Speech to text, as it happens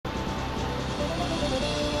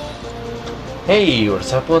Hey,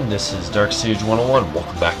 what's happening? This is Dark Sage 101.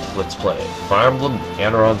 Welcome back to Let's Play Fire Emblem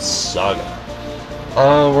Andaron Saga.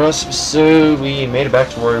 Last episode, we made it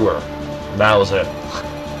back to where we were. That was it.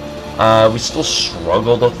 We still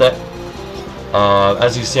struggled with it.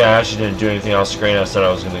 As you see, I actually didn't do anything on screen. I said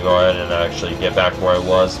I was going to go ahead and actually get back where I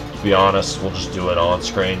was. To be honest, we'll just do it on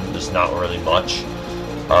screen. There's not really much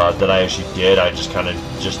that I actually did. I just kind of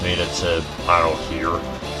just made it to, I don't know, here.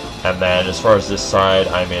 And then as far as this side,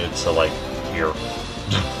 I made it to, like, here.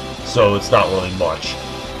 So it's not really much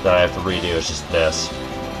that I have to redo, it's just this.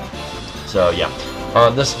 So yeah,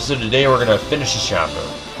 on this episode today we're going to finish this chapter,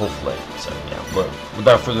 hopefully. So yeah, but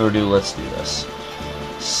without further ado, let's do this.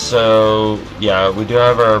 So yeah, we do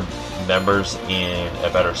have our members in a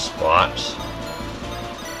better spot.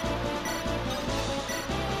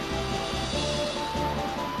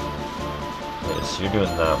 Okay, so you're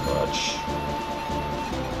doing that much.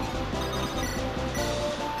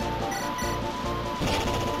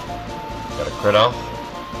 Got a crit off.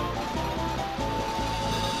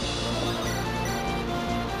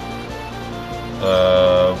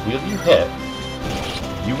 Will you hit?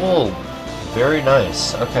 You will. Very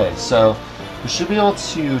nice. Okay, so we should be able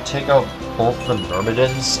to take out both the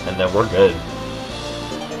Myrmidons, and then we're good.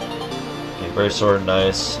 Okay, very sword,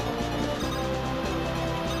 nice.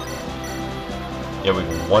 Yeah, we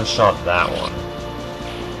can one-shot that one.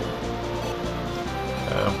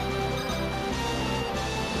 Okay.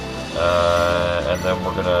 And then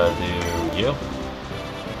we're gonna do you.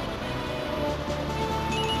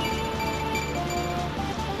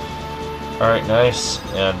 Alright, nice.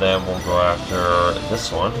 And then we'll go after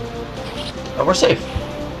this one. And we're safe.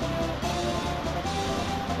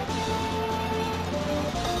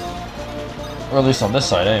 Or at least on this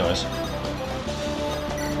side, anyways.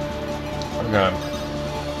 Okay.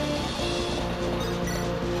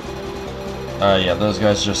 Yeah, those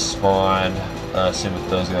guys just spawned. Same with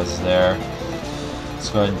those guys there. Let's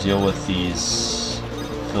go ahead and deal with these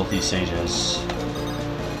filthy sages.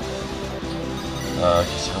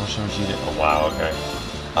 Okay, so how much damage you did? Oh wow, okay.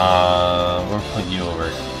 We'll put you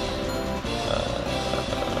over.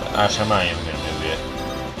 Actually, I'm not even gonna move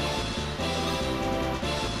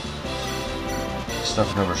it.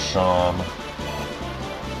 Stuffing over Sham.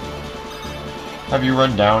 Have you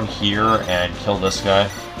run down here and kill this guy?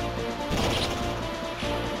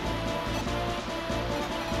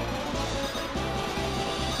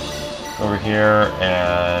 Over here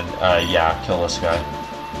and yeah, kill this guy.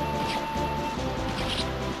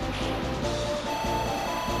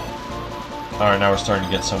 Alright, now we're starting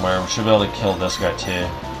to get somewhere. We should be able to kill this guy too.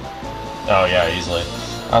 Oh yeah, easily.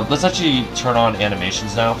 Let's actually turn on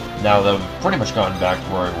animations now. Now that we've pretty much gotten back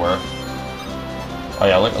to where we were. Oh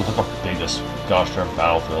yeah, look how big this gosh darn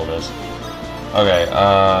battlefield is. Okay,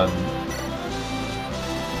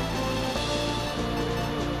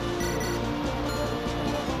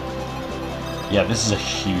 yeah, this is a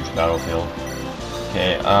huge battlefield.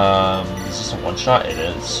 Okay, is this a one-shot? It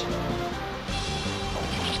is.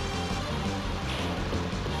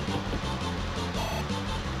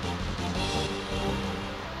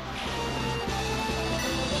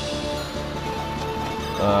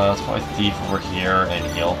 Let's probably thief over here and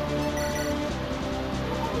heal.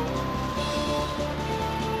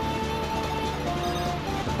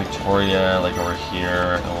 Put Victoria, like, over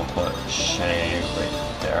here, and we'll put Shay right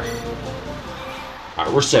there.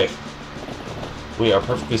 Alright, we're safe. We are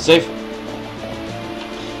perfectly safe.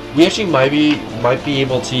 We actually might be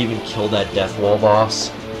able to even kill that Death Wall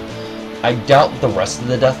boss. I doubt the rest of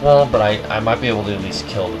the Death Wall, but I might be able to at least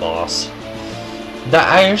kill the boss. That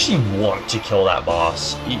I actually want to kill that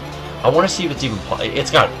boss. I want to see if it's even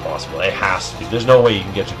it's got to be possible. It has to be. There's no way you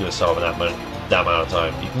can get to Gustav in that amount of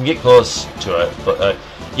time. You can get close to it, but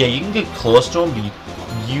yeah, you can get close to him, but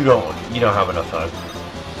you don't have enough time.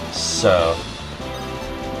 So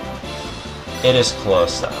it is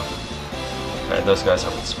close now. Okay, those guys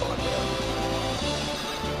haven't spawned yet.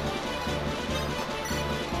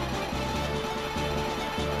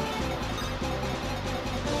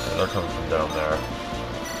 Okay, they're coming from down there.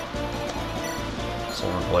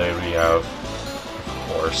 Silver Blade we have, of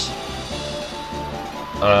course.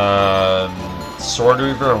 Sword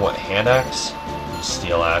Reaver and what? Hand Axe?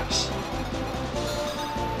 Steel Axe.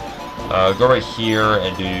 Go right here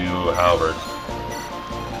and do Halberd.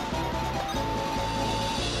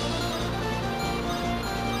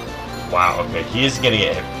 Wow, okay, he is gonna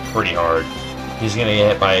get hit pretty hard. He's gonna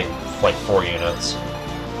get hit by like 4 units.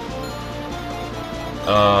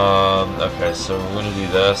 Okay, so we're gonna do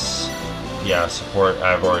this. Yeah, support.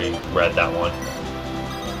 I've already read that one.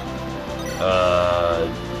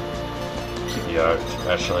 Keep you out,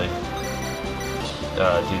 actually.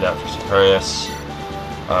 do that for Sicarius.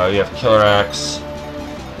 You have Killer Axe.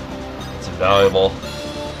 It's invaluable.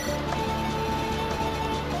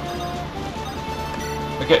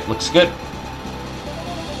 Okay, looks good.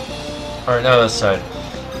 Alright, now this side.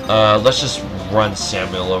 Let's just run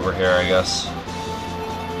Samuel over here, I guess.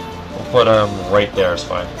 We'll put him right there, is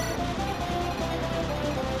fine.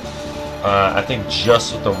 I think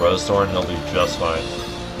just with the Rose Thorn, he'll be just fine.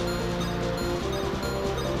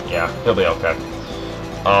 Yeah, he'll be okay.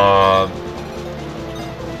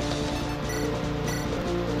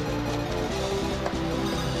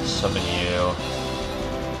 Summon you.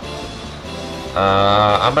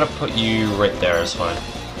 I'm gonna put you right there, is fine.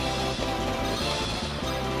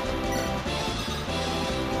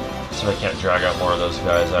 So I can't drag out more of those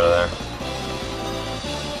guys out of there.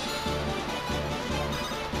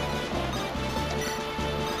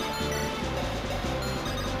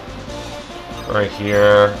 Right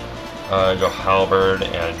here, go Halberd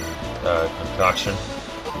and Concoction.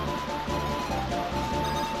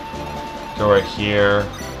 Go right here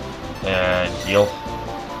and heal.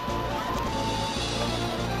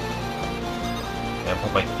 And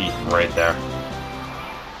put my thief right there.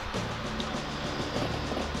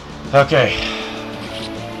 Okay.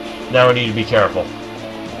 Now we need to be careful.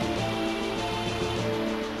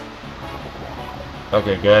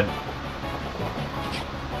 Okay, good.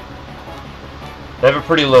 They have a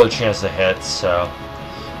pretty low chance to hit, so...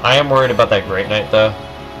 I am worried about that Great Knight, though.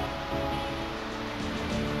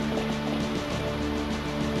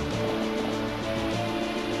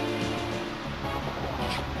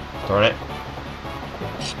 Darn it.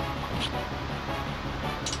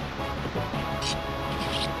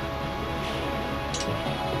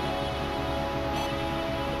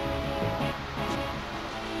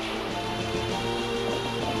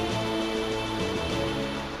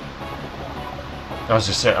 I was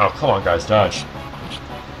just saying, oh, come on, guys, dodge.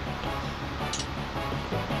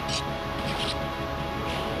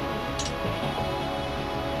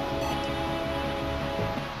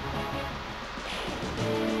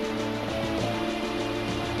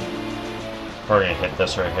 We're gonna hit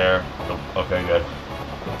this right here. Okay, good.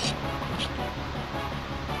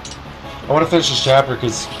 I want to finish this chapter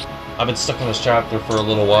because I've been stuck in this chapter for a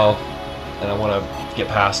little while, and I want to get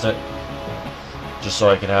past it, just so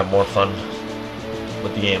I can have more fun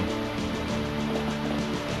with the game.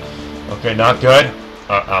 Okay, not good.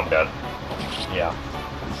 I'm dead. Yeah.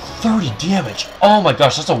 30 damage! Oh my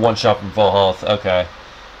gosh, that's a one-shot from full health. Okay.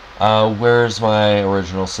 Where's my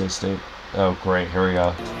original save state? Oh, great. Here we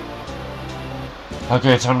go.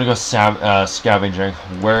 Okay, time to go scavenging.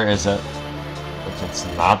 Where is it? If it's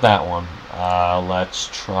not that one, let's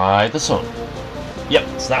try this one. Yep,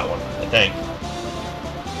 it's that one, I think.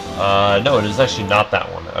 No, it is actually not that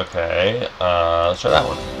one. Okay, let's try that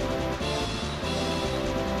one.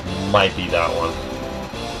 Might be that one.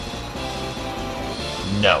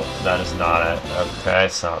 No, that is not it. Okay,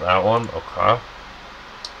 it's not that one. Okay.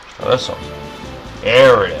 Let's try this one.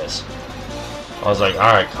 There it is. I was like,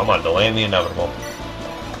 alright, come on, delaying the inevitable.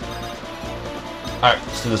 Alright,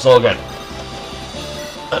 let's do this all again.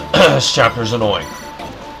 This chapter's annoying.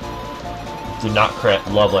 Did not crit.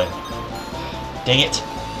 Lovely. Dang it.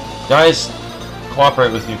 Guys,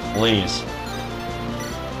 cooperate with me, please.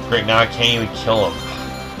 Great, now I can't even kill him.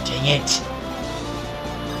 Dang it.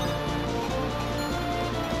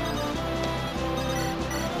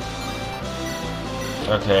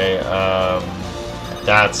 Okay,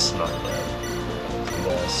 that's not good.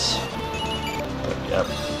 This. Yep.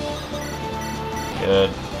 Good.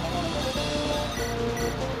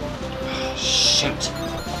 Shoot.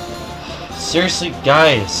 Seriously,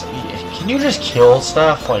 guys, can you just kill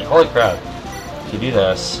stuff? Like, holy crap. If you do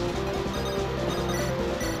this.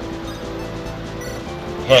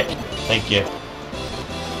 Hit. Thank you.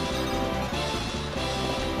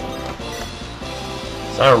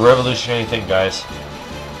 It's not a revolutionary thing, guys.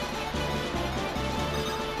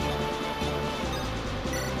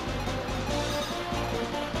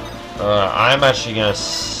 I'm actually gonna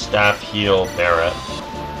staff heal Barrett.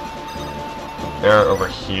 Barrett over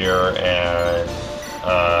here, and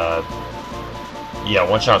yeah,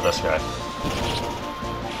 one shot this guy.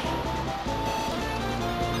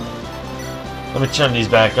 Let me turn these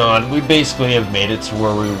back on. We basically have made it to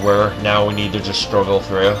where we were. Now we need to just struggle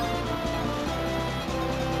through.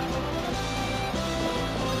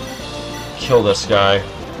 Kill this guy.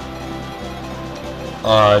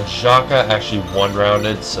 Jaka actually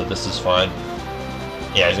one-rounded, so this is fine.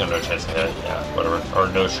 Yeah, he's got no chance to hit. Yeah, whatever. Or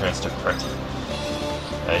no chance to crit.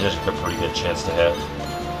 Yeah, he just got a pretty good chance to hit.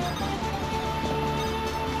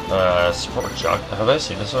 Support Jaka. Have I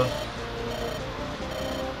seen this one?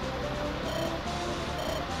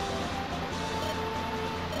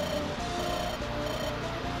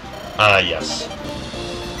 Yes.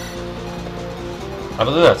 I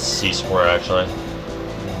believe that's C square, actually.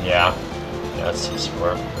 Yeah. Yeah, that's C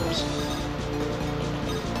square. Oops.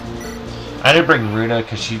 I didn't bring Runa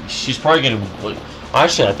because she's probably getting.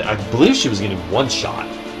 Actually, I believe she was getting one shot.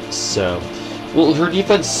 So, well, her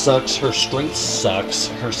defense sucks. Her strength sucks.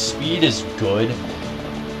 Her speed is good.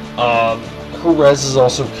 Her res is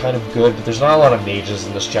also kind of good, but there's not a lot of mages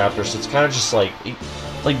in this chapter, so it's kind of just like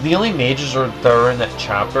the only mages that are in that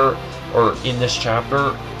chapter or in this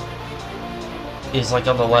chapter is like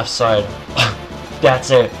on the left side. That's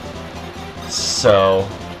it. So.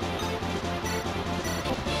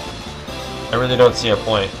 I really don't see a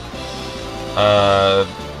point.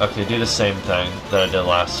 Okay, do the same thing that I did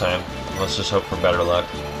last time. Let's just hope for better luck.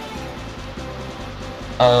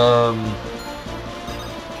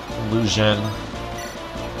 Illusion.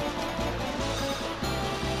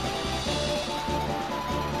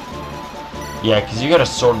 Yeah, because you got a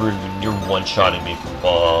sword root and you're one-shotting me from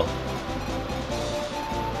ball.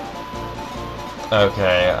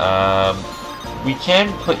 Okay, we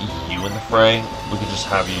can put you in the fray. We could just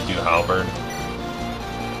have you do halberd.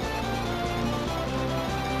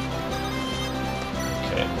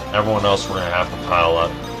 Okay, everyone else we're gonna have to pile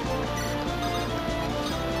up.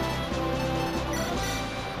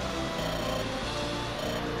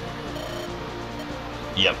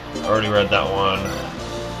 Yep, already read that one.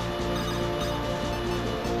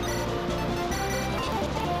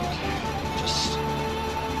 Okay, just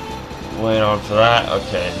wait on for that.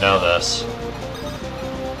 Okay, now this.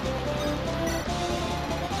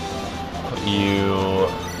 You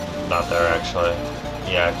not there actually.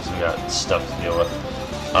 Yeah, because we got stuff to deal with.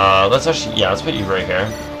 Let's actually, yeah, let's put you right here.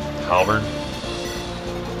 Halberd.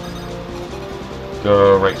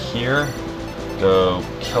 Go right here. Go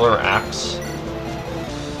killer axe.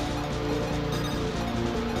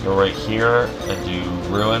 Go right here and do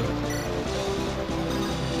ruin.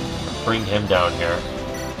 Bring him down here.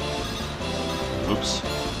 Oops.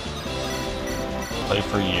 Play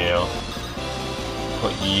for you.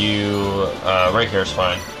 Put you right here is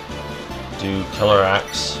fine. Do killer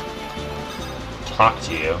axe. Talk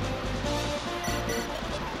to you.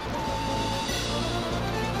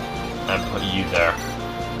 And put you there.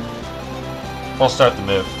 We'll start the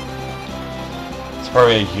move. It's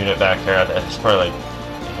probably a unit back here. It's probably like,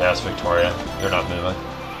 yeah, it's Victoria. You're not moving.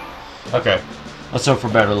 Okay, let's hope for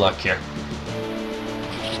better luck here.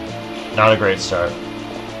 Not a great start.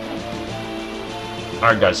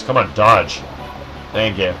 Alright guys, come on, dodge.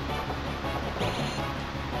 Thank you.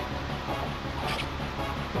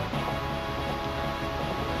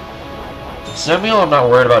 Samuel, I'm not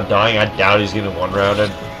worried about dying. I doubt he's getting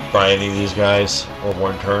one-rounded by any of these guys, or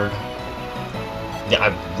one turn. Yeah,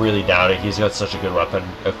 I really doubt it. He's got such a good weapon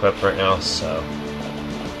equipped right now, so.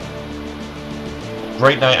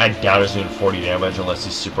 Great Knight, I doubt he's doing 40 damage unless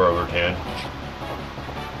he's super overtuned.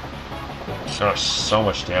 Gosh, so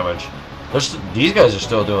much damage. These guys are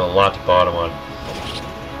still doing a lot to bottom on.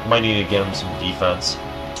 Might need to get him some defense.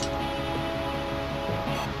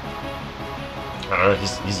 I don't know,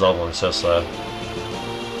 he's leveling so slow.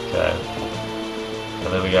 Okay.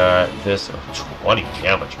 And then we got this, 20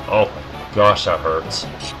 damage. Oh my gosh, that hurts.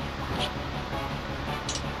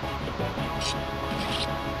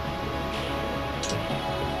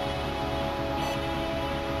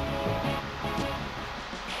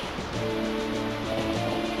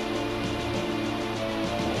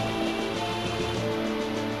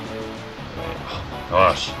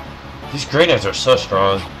 Gosh, these Grey Knights are so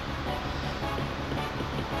strong.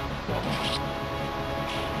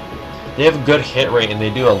 They have a good hit rate and they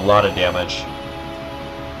do a lot of damage.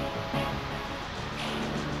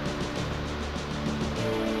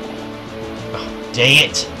 Oh, dang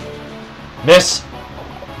it! Miss!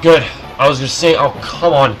 Good. I was gonna say, oh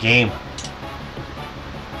come on, game.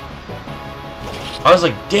 I was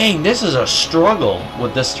like, dang, this is a struggle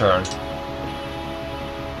with this turn.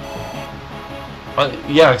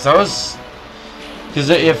 Yeah, because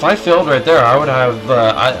if I failed right there, I would have,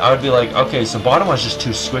 I would be like, okay, so bottom one's just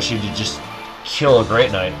too squishy to just kill a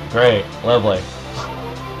Great Knight. Great, lovely.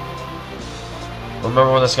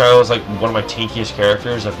 Remember when this guy was like one of my tankiest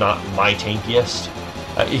characters, if not my tankiest?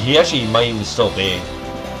 He actually might even still be.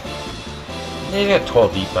 He got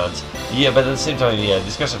 12 defense. Yeah, but at the same time, yeah,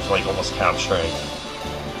 these guys are like almost cap strength.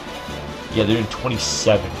 Yeah, they're doing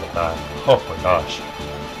 27 with that. Oh my gosh.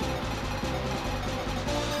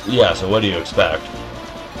 Yeah, so what do you expect?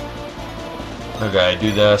 Okay,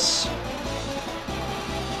 do this.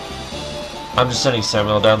 I'm just sending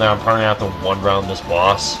Samuel down there. I'm probably gonna have to one-round this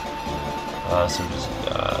boss. So just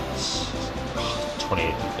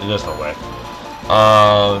 28. There's no way.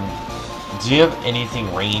 Do you have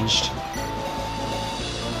anything ranged?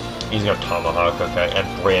 He's got Tomahawk, okay,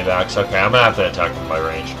 and Brave Axe. Okay, I'm gonna have to attack him by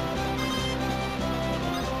range.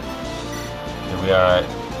 Here we got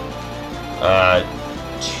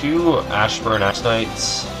 2 Ashburn Axe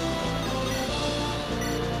Knights.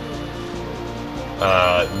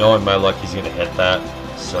 Knowing my luck, he's gonna hit that,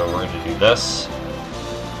 so we're gonna do this.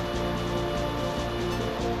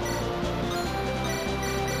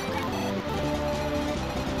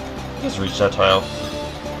 You guys reach that tile?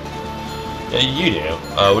 Yeah, you do.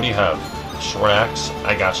 What do you have? Short axe?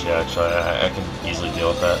 I got you, actually. I can easily deal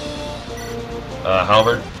with that.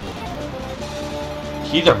 Halberd?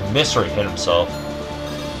 He either missed or he hit himself.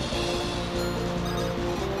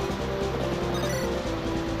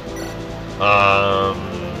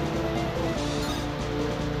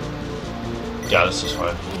 Yeah, this is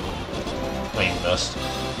fine. I even missed.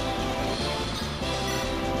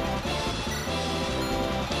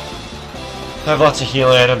 I have lots of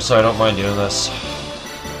healing items, so I don't mind doing this.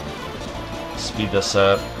 Speed this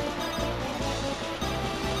up.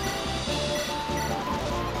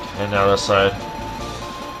 Okay, now this side.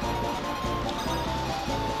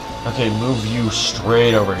 Okay, move you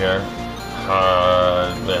straight over here.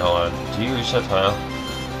 Wait, hold on. Do you reach that tile?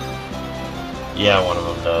 Yeah, one of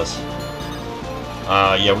them does.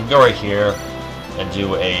 Yeah, we can go right here and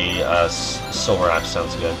do a silver axe.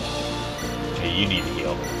 Sounds good. Okay, you need to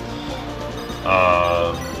heal.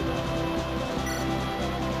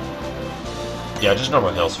 Yeah, just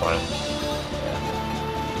normal heal's fine.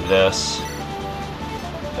 Do this.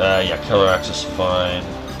 Yeah, Killer Axe is fine.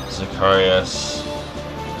 Zacharias.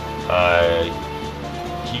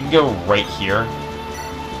 He can go right here.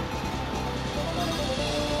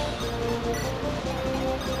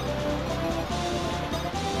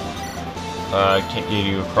 Can't get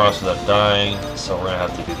you across without dying, so we're gonna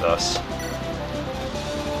have to do this.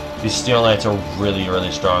 These Steel Knights are really,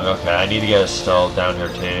 really strong. Okay, I need to get Estelle down here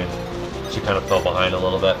too. She kind of fell behind a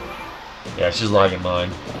little bit. Yeah, she's lagging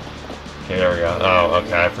mine. Okay, there we go. Oh,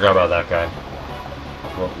 okay, I forgot about that guy.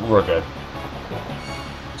 We're good.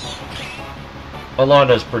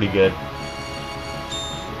 Alonda's pretty good.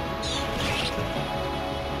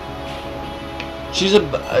 She's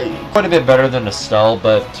quite a bit better than Estelle,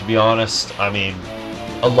 but to be honest, I mean,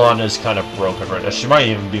 Alana's kind of broken right now. She might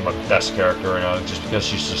even be my best character right now, just because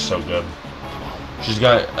she's just so good. She's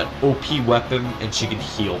got an OP weapon, and she can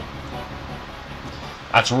heal.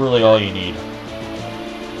 That's really all you need.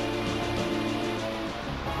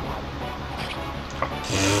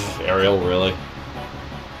 Ariel, really?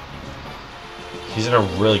 He's in a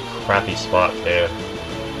really crappy spot, too.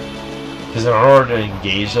 Because in order to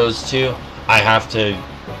engage those two, I have to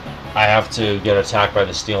get attacked by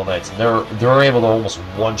the Steel Knights, and they're able to almost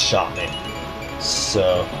one-shot me.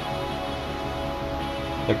 So,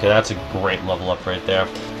 okay, that's a great level up right there.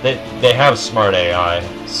 They have smart AI,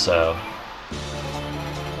 so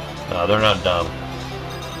no, they're not dumb.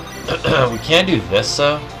 We can do this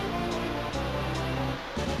though.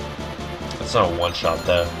 That's not a one-shot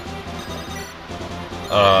though.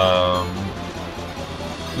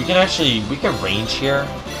 We can range here.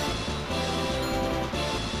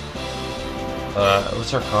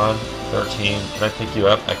 What's our con? 13. Can I pick you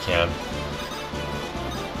up? I can.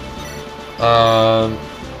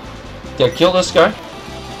 Yeah, kill this guy.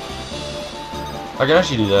 I can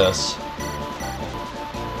actually do this.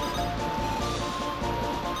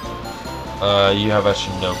 You have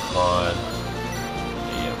actually no con.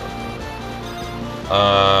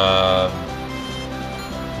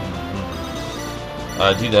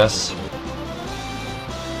 Do this.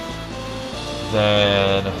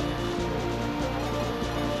 Then...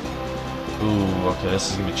 Ooh, okay, this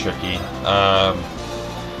is gonna be tricky.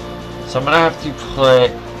 So I'm gonna have to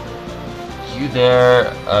put you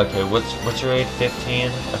there. Okay, what's your age?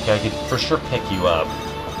 15? Okay, I could for sure pick you up.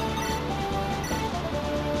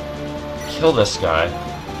 Kill this guy.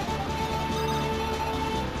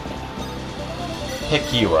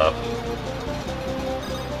 Pick you up.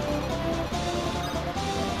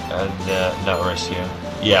 And not risk you.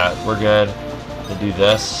 Yeah, we're good. Then do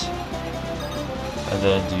this. And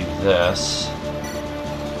then do this.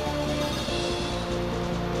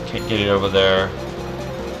 Can't get it over there.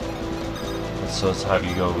 So let's have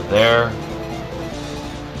you go over there.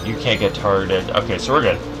 You can't get targeted. Okay, so we're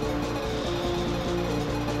good.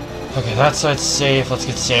 Okay, that side's safe. Let's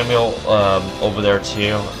get Samuel over there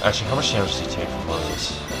too. Actually, how much damage does he take from one of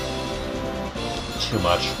these? Too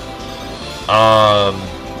much.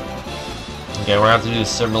 Okay, we're gonna have to do a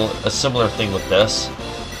similar thing with this.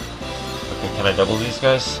 Okay, can I double these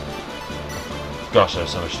guys? gosh,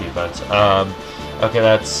 there's so much defense. Okay,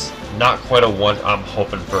 that's not quite a one. I'm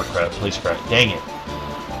hoping for a crit. Please crit. Dang it.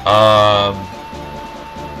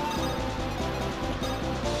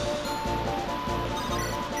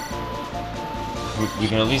 We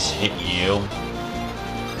can at least hit you.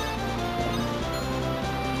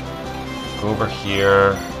 Go over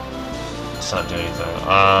here. Let's not do anything.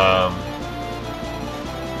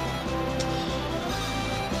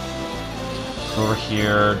 Go over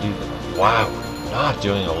here. Do the, wow, not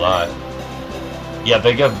doing a lot. Yeah,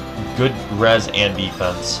 they got good res and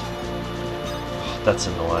defense. Oh, that's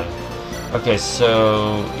annoying. Okay,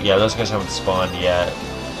 so yeah, those guys haven't spawned yet.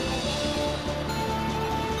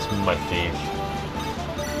 Let's move my thief.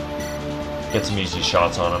 Get some easy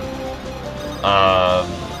shots on him.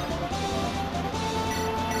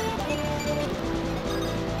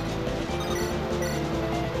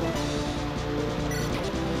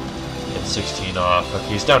 Get 16 off. Okay,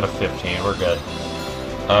 he's down to 15. We're good.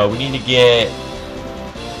 We need to get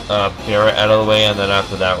Barrett out of the way, and then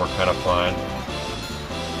after that, we're kind of fine.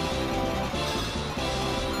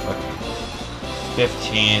 Okay.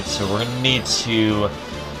 15. So we're gonna need to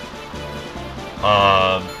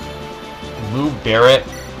move Barrett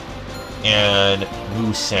and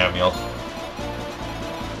move Samuel.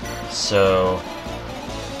 So,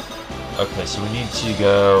 okay, so we need to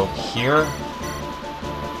go here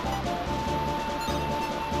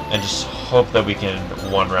and just hope that we can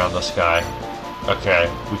one round this guy. Okay,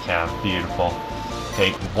 we can. Beautiful.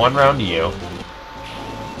 Okay, one round you.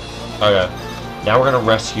 Okay, now we're gonna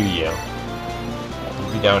rescue you.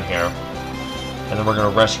 We'll be down here, and then we're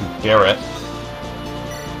gonna rescue Barrett.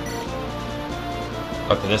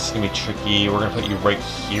 Okay, this is gonna be tricky. We're gonna put you right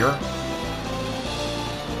here.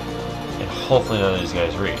 And hopefully none of these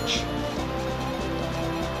guys reach.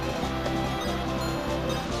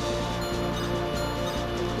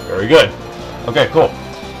 Very good. Okay, cool.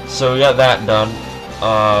 So we got that done.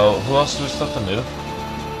 Who else do we still have to move?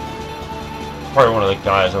 Probably one of the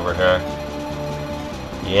guys over here.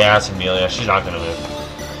 Yeah, it's Amelia. She's not gonna move.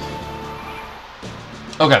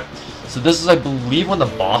 Okay, so this is, I believe, when the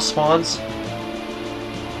boss spawns.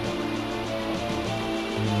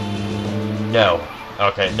 No.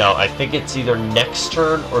 Okay, no, I think it's either next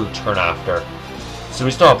turn or the turn after. So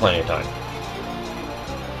we still have plenty of time.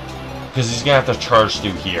 Because he's going to have to charge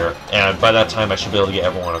through here. And by that time, I should be able to get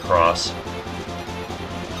everyone across.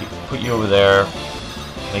 Put you over there.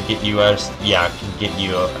 Can I get you out? Yeah, I can get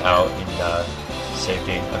you out in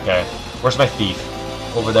safety. Okay. Where's my thief?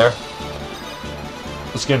 Over there?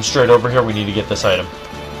 Let's get him straight over here. We need to get this item.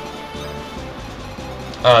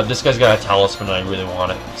 This guy's got a talisman and I really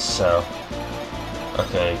want it, so...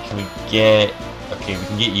 Okay, can we get... Okay, we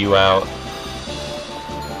can get you out.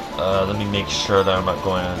 Let me make sure that I'm not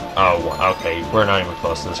going... Oh, okay, we're not even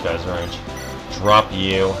close to this guy's range. Drop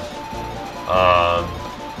you.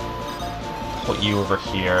 Put you over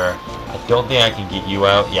here. I don't think I can get you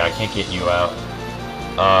out. Yeah, I can't get you out.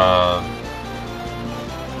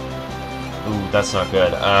 Ooh, that's not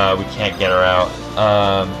good. We can't get her out.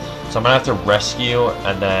 So I'm gonna have to rescue,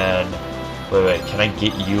 and then... Wait, can I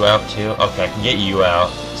get you out too? Okay, I can get you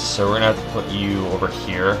out. So we're gonna have to put you over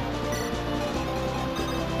here.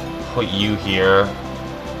 Put you here.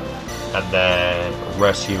 And then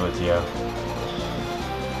rescue with you.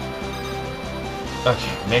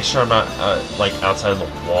 Okay, make sure I'm not, like, outside the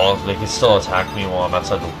wall. They can still attack me while I'm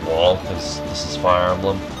outside the wall, because this is Fire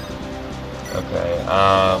Emblem. Okay,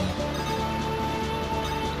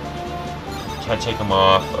 can I take them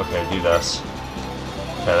off? Okay, do this.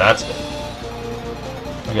 Okay, that's good.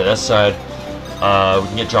 Okay, this side. We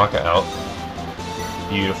can get Jaka out.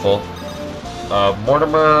 Beautiful.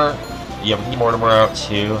 Mortimer. Yeah, we can get Mortimer out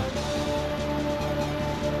too.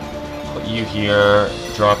 Put you here.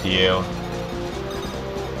 Drop you.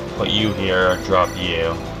 Put you here. Drop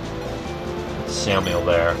you. Samuel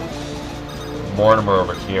there. Mortimer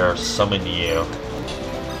over here. Summon you.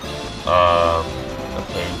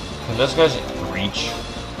 Okay. Can those guys reach?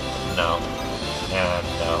 No. And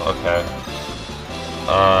no. Okay.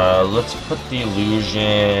 Let's put the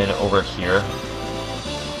illusion over here.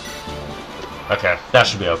 Okay, that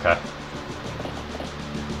should be okay.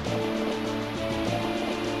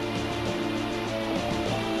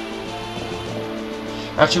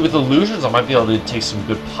 Actually, with illusions, I might be able to take some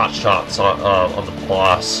good pot shots on the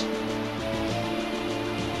boss.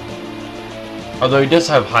 Although he does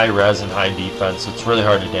have high res and high defense, so it's really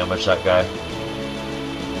hard to damage that guy.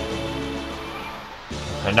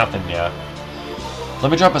 Okay, nothing yet. Let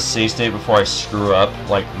me drop a save state before I screw up,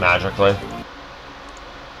 like, magically.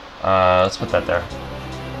 Let's put that there.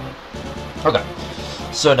 Okay.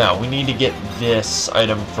 So now, we need to get this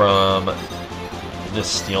item from this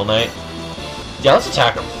Steel Knight. Yeah, let's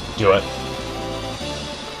attack him. Do it.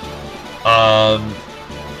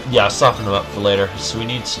 Yeah, soften him up for later. So we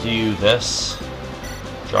need to do this.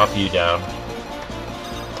 Drop you down.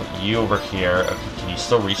 Put you over here. Okay, can you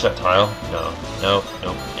still reach that tile? No. Nope.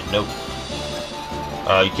 Nope. And nope.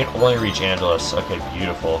 You can only reach Angelus. Okay,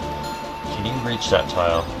 beautiful. Can you reach that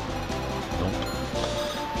tile? Nope.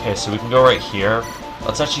 Okay, so we can go right here.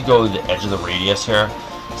 Let's actually go to the edge of the radius here.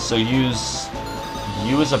 So use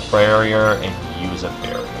you as a barrier and you as a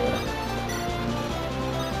barrier.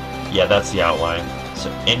 Yeah, that's the outline. So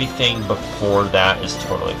anything before that is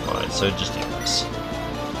totally fine. So just do this.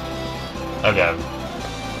 Okay.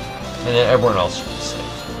 And then everyone else should be safe.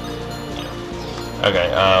 Yeah. Okay,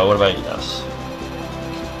 what about you guys?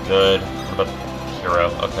 Good. What about Hero?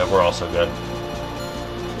 Okay, we're also good.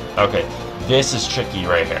 Okay, this is tricky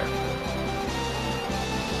right here.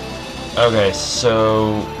 Okay,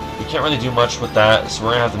 so we can't really do much with that, so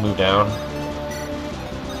we're gonna have to move down.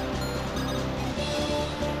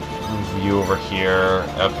 Move you over here.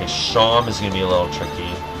 Okay, Sham is gonna be a little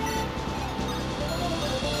tricky.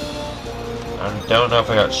 I don't know if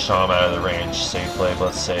I got Sham out of the range safely, but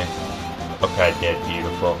let's see. Okay, I did.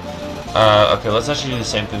 Beautiful. Okay, let's actually do the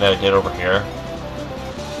same thing that I did over here.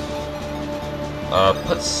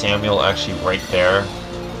 Put Samuel actually right there.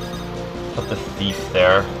 Put the Thief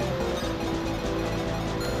there.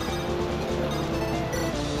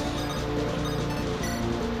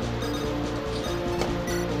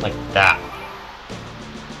 Like that.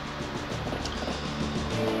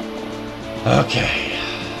 Okay.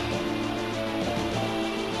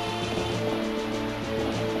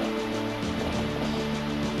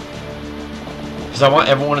 Because I want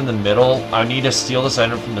everyone in the middle. I need to steal this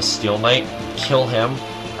item from the Steel Knight, kill him,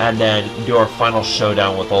 and then do our final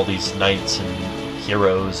showdown with all these knights and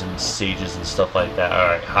heroes and sages and stuff like that.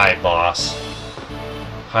 Alright, hi boss.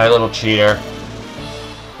 Hi little cheater.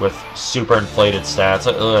 With super inflated stats.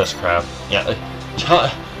 Look at this crap. Yeah,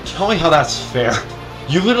 tell me how that's fair.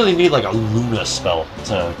 You literally need like a Luna spell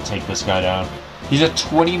to take this guy down. He's at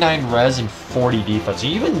 29 res and 40 defense. Are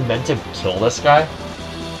you even meant to kill this guy?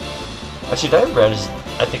 Actually, did I read his,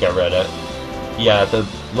 I think I read it. Yeah, the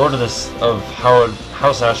Lord of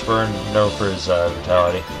House Ashburn, known for his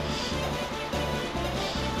brutality.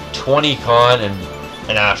 20 con and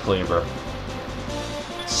an Ash Cleaver.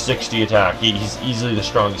 60 attack. He's easily the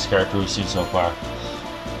strongest character we've seen so far.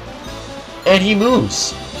 And he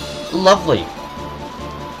moves. Lovely.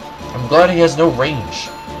 I'm glad he has no range.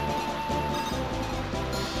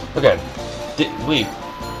 Okay. Wait.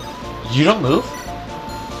 You don't move?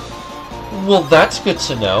 Well, that's good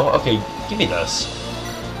to know. Okay, give me this.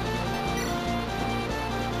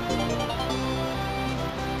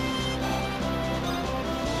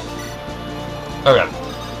 Okay.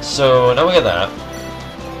 So, now we got that.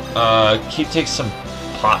 Keep taking some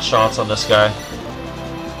pot shots on this guy.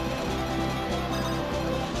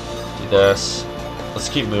 Do this. Let's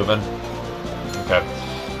keep moving. Okay.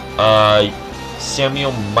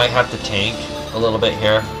 Samuel might have to tank a little bit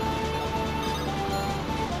here.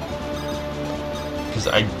 Because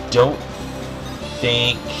I don't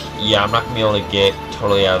think... Yeah, I'm not going to be able to get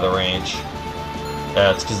totally out of the range.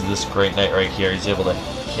 It's because of this Great Knight right here. He's able to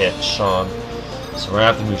hit Sham. So we're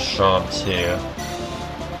going to have to move Sham too.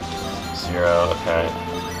 0, okay.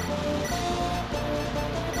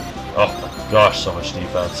 Oh my gosh, so much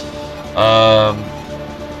defense.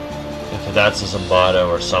 If that's a Zambado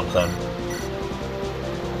or something.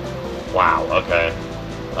 Wow, okay.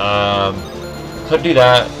 Could do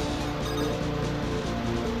that.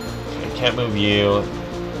 Okay, can't move you.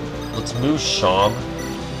 Let's move Sham.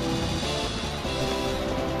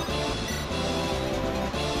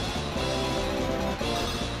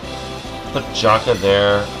 Put Jaka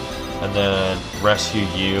there. And then rescue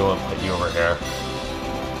you and put you over here.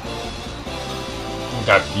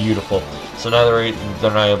 Okay, beautiful. So now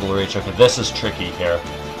they're not able to reach. Okay, this is tricky here.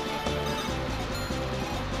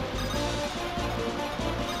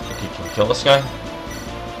 Okay, can we kill this guy?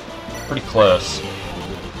 Pretty close.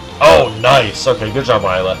 Oh, nice. Okay, good job,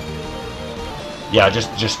 Isla. Yeah,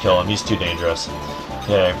 just kill him. He's too dangerous.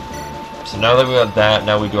 Okay. So now that we got that,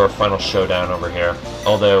 now we do our final showdown over here.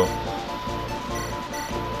 Although...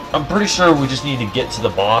 I'm pretty sure we just need to get to the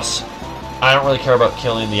boss. I don't really care about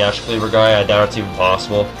killing the Ash Cleaver guy. I doubt it's even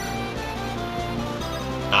possible.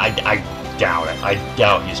 I doubt it. I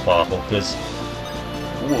doubt he's possible, because...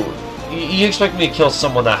 You expect me to kill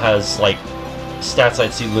someone that has, like, stats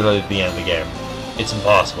I'd see literally at the end of the game. It's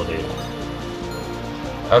impossible, dude.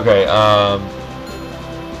 Okay,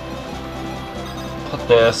 put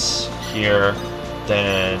this here,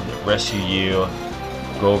 then rescue you,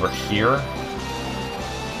 go over here.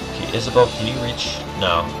 Isabel, can you reach?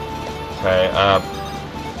 No. Okay,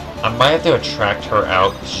 I might have to attract her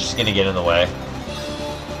out, because she's gonna get in the way.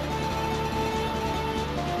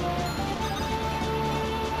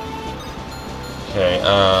 Okay,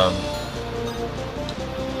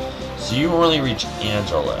 so you only reach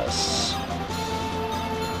Angelus.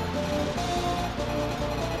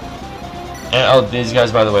 And, oh, these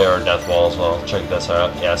guys, by the way, are Death Wall as well. Check this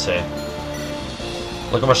out. Yeah, see?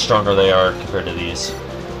 Look how much stronger they are compared to these.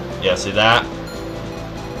 Yeah, see that?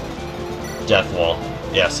 Death Wall.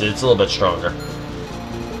 Yeah, see, it's a little bit stronger.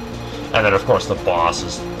 And then, of course, the boss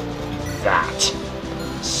is that.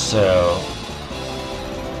 So...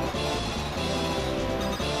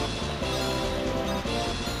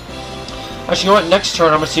 Actually, you know what? Next turn,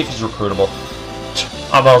 I'm gonna see if he's recruitable.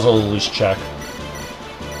 I might as well at least check.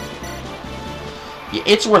 Yeah,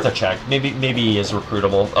 it's worth a check. Maybe he is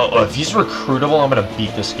recruitable. Oh, if he's recruitable, I'm gonna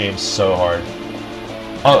beat this game so hard.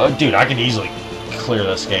 Oh, dude, I can easily clear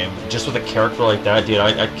this game. Just with a character like that, dude,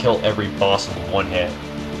 I'd kill every boss in one hit.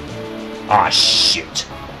 Ah, shit.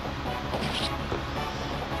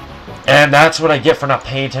 And that's what I get for not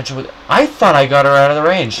paying attention with... I thought I got her out of the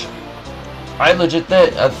range. I legit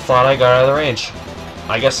did. I thought I got out of the range.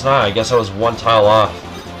 I guess not. I guess I was one tile off.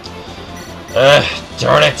 Ugh,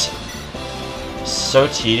 darn it. So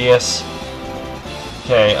tedious.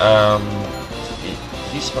 Okay,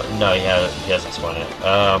 did he spawn? No, he hasn't spawned it.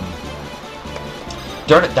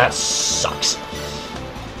 Darn it, that sucks.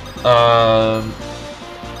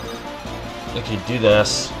 Okay, do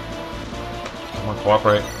this. Come on,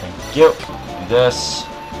 cooperate. Thank you. Do this.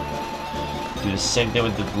 Do the same thing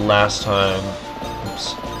with the last time.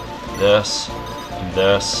 Oops. This. Do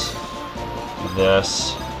this. Do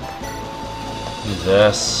this. Do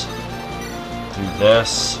this. Do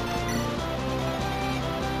this.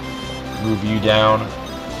 Move you down.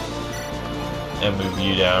 And move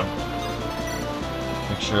you down.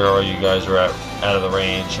 Make sure all you guys are out of the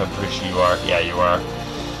range. I'm pretty sure you are. Yeah, you are.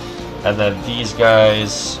 And then these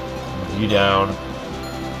guys, move you down.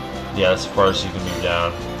 Yeah, as far as you can move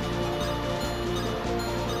down.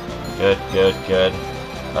 Good, good, good.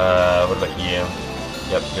 What about you?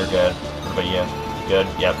 Yep, you're good. What about you? Good?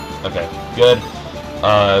 Yep. Okay, good.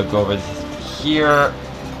 Go over here.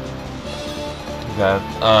 Okay.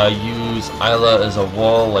 Use Isla as a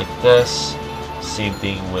wall like this. Same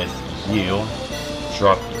thing with you.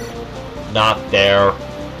 Drop you. Not there.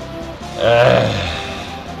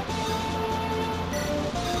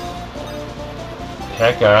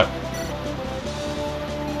 Pick up.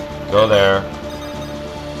 Go there.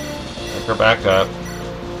 Pick her back up.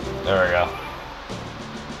 There we go.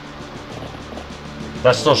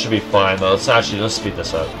 That still should be fine though. Let's speed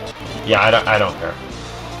this up. Yeah, I don't care.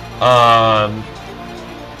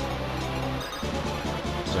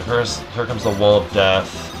 So here comes the wall of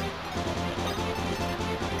death.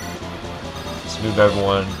 Let's move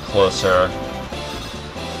everyone closer.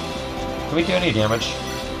 Can we do any damage?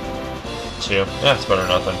 2. Yeah, it's better than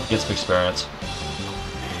nothing. Get some experience.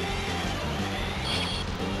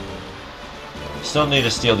 Still need to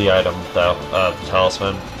steal the item though. The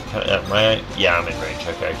talisman. Yeah, I'm in range.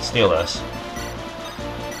 Okay, steal this.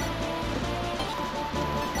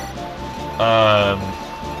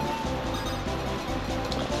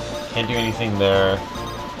 Can't do anything there.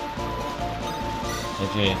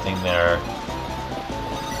 Can't do anything there.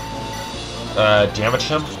 Damage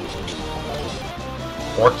him?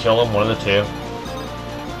 Or kill him, one of the two.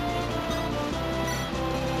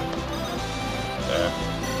 Okay.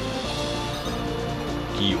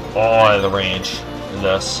 Get you all out of the range in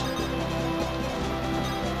this.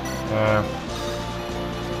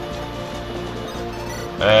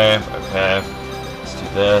 Okay. Let's do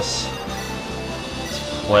this. Let's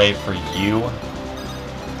play for you.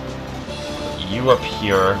 Put you up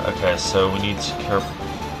here. Okay, so we need to be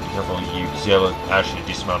careful of you, because you have actually a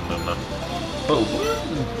decent amount of movement. But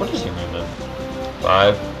what is your movement?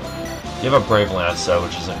 5? You have a Brave Lance, though,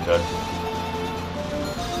 which isn't good.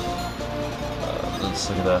 Let's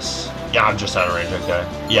look at this. Yeah, I'm just out of range, okay.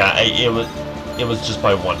 Yeah, it was just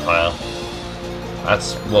by 1 tile.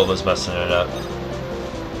 That's what was messing it up.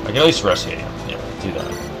 I can at least rescue you. Yeah, do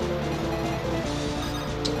that.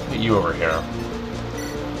 Put you over here.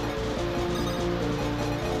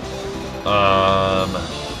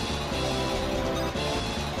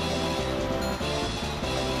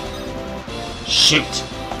 Shoot!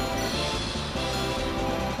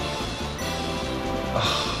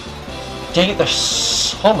 Ugh. Dang it, there's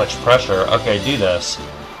so much pressure. Okay, do this.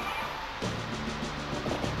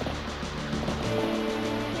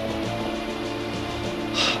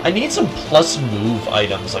 I I need some plus move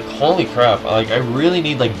items. Like, holy crap. Like, I really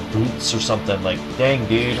need, like, boots or something. Like, dang,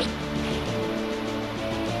 dude.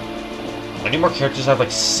 I need more characters that have,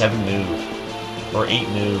 like, 7 move. Or 8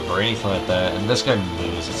 move, or anything like that. And this guy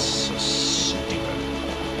moves. It's so stupid.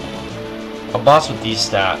 A boss with these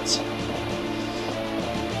stats.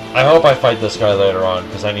 I hope I fight this guy later on,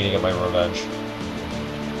 because I need to get my revenge.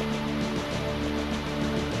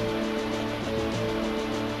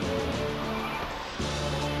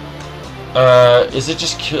 Is it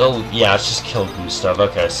just kill? Yeah, it's just kill Gustav.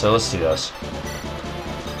 Okay, so let's do this.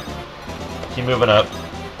 Keep moving up.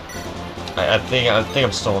 I think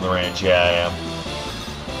I'm still in the range. Yeah, I am.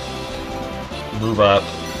 Move up.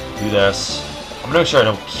 Do this. I'm gonna make sure I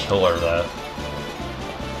don't kill her though.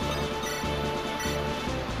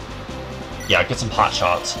 Yeah, get some pot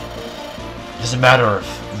shots. It doesn't matter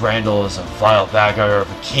if Randall is a vile bad guy or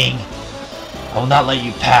if a king. I will not let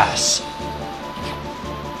you pass.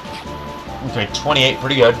 Okay, 28,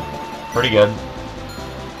 pretty good. Pretty good.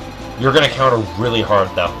 You're gonna counter really hard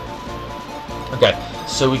though. Okay,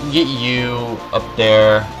 so we can get you up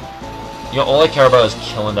there. You know, all I care about is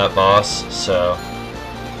killing that boss, so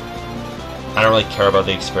I don't really care about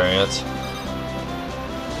the experience.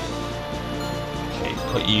 Okay,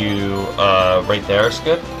 put you right there is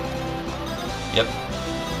good. Yep.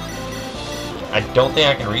 I don't think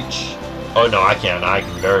I can reach. Oh no, I can. I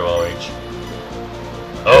can very well reach.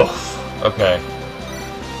 Oh. Okay.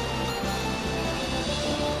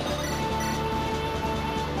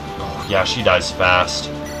 Oh, yeah, she dies fast.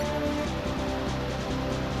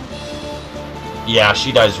 Yeah,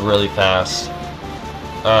 she dies really fast.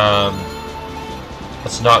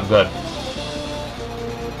 That's not good.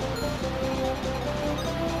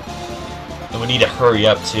 And we need to hurry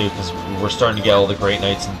up too, because we're starting to get all the Great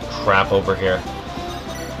Knights and crap over here.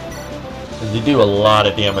 And they do a lot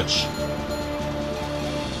of damage.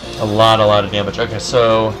 A lot of damage. Okay,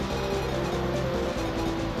 so...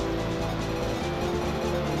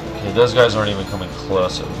 Okay, those guys aren't even coming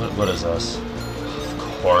close. What is this? Of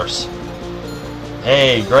course.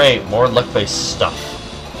 Hey, great! More luck-based stuff.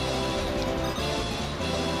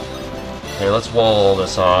 Okay, let's wall all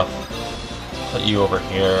this off. Put you over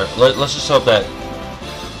here. Let's just hope that...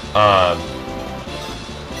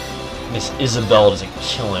 Miss Isabel doesn't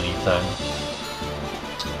kill anything.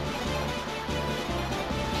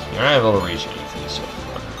 You're not able to reach anything so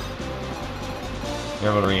far.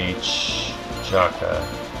 You're able to reach Jaka.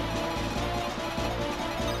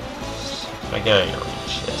 Can I get out of your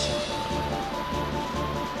reach? Yes.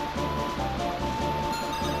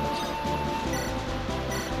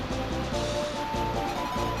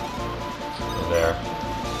 Go there.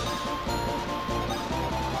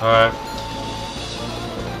 Alright.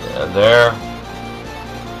 There.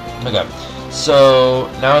 Okay. So,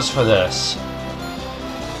 now as for this.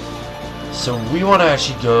 So we want to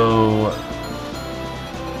actually go,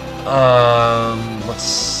 let's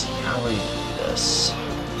see how we do this.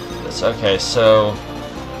 Okay, so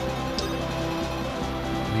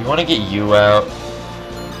we want to get you out.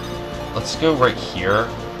 Let's go right here.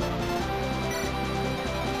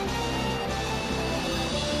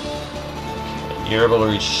 Okay, you're able to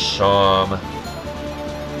reach Sham.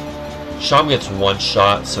 Sham gets one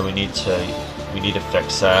shot, so we need to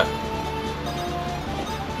fix that.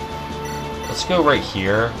 Let's go right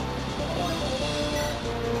here.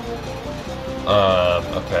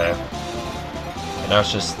 Okay. And now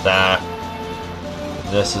it's just that.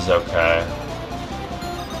 This is okay.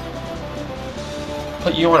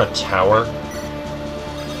 Put you on a tower.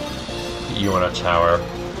 Put you on a tower.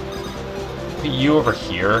 Put you over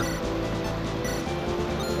here.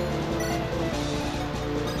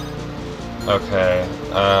 Okay.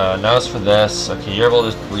 Now as for this. Okay, you're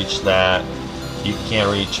able to reach that. You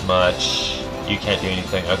can't reach much. You can't do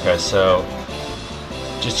anything. Okay, so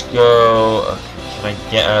just go. Okay, can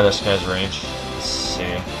I get out of this guy's range? Let's see.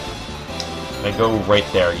 Can I go right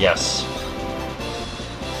there? Yes.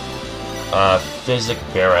 Physic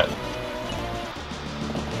Barrett.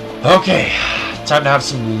 Okay, time to have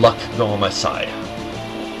some luck go on my side.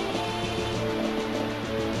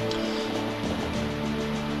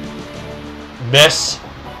 Miss.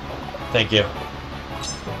 Thank you.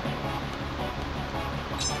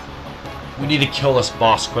 We need to kill this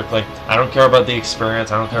boss quickly. I don't care about the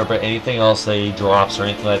experience. I don't care about anything else that he drops or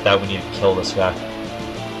anything like that. We need to kill this guy.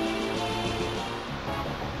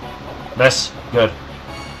 Miss. Good.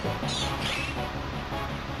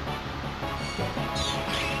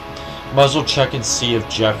 Might as well check and see if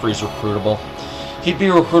Jeffrey's recruitable. He'd be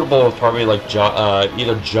recruitable with probably like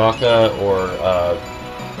either Jaka or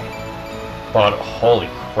Bon. Holy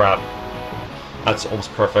crap. That's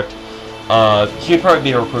almost perfect. He'd probably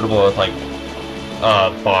be recruitable with, like,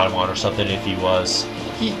 bottom one or something if he was.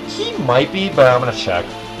 He might be, but I'm gonna check.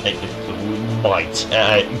 Might.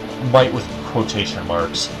 Might with quotation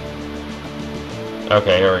marks.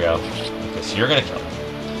 Okay, here we go. Okay, so you're gonna kill him.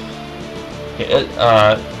 Okay,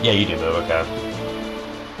 yeah, you do move, okay.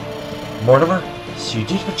 Mortimer? So you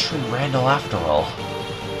did betray Randall after all.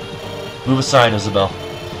 Move aside, Isabel.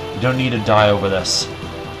 You don't need to die over this.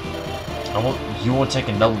 You won't take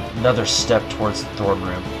another step towards the throne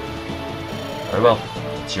room. Very well.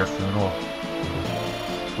 It's your funeral.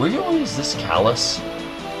 Were you always this callous?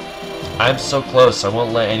 I'm so close, I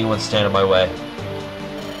won't let anyone stand in my way.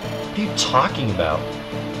 What are you talking about?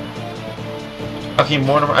 Okay,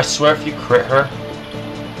 Mortimer, I swear if you crit her...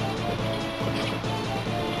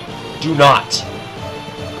 Do not!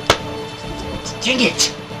 Dang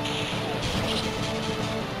it!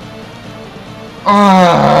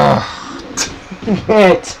 Dang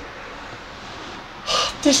it!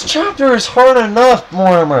 This chapter is hard enough,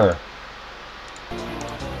 Mortimer!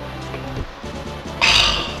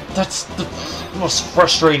 That's the most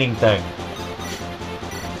frustrating thing.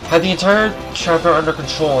 Had the entire chapter under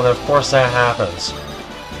control, and of course that happens.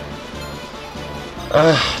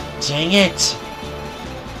 Dang it!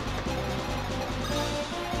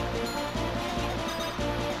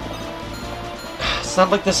 It's not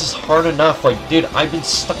like this is hard enough. Like, dude, I've been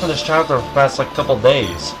stuck on this chapter for the past, like, couple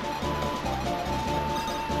days.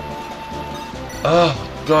 Oh,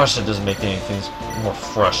 gosh, that doesn't make anything more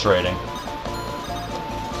frustrating.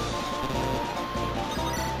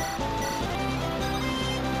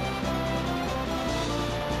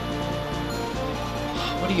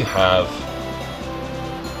 What do you have?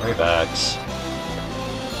 Right backs.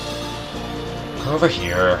 Come over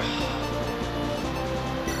here.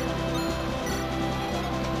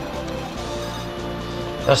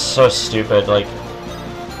 That's so stupid, like...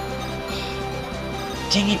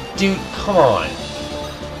 Dang it, dude, come on!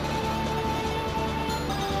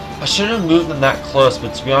 I shouldn't have moved them that close,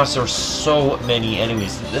 but to be honest, there were so many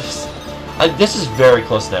enemies. This is very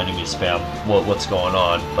close to enemy spam, what's going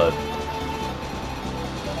on, but...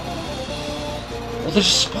 Well, they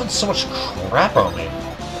just spawned so much crap on me.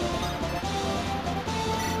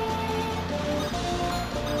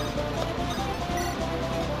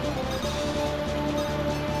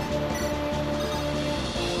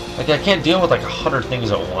 Like, I can't deal with like 100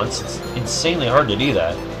 things at once. It's insanely hard to do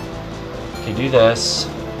that. Okay, do this.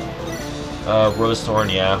 Rose Thorn,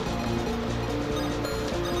 yeah.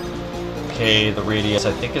 Okay, the radius,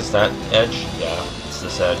 I think is that edge? Yeah, it's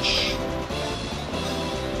this edge.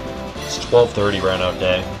 It's 12:30 right now,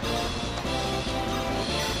 day.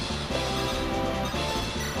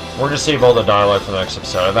 We're gonna save all the dialogue for the next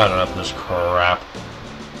episode. I've had enough of this crap.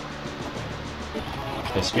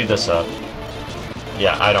 Okay, speed this up.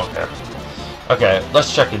 Yeah, I don't care. Okay,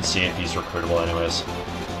 let's check and see if he's recruitable anyways.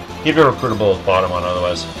 He'd be recruitable with bottom one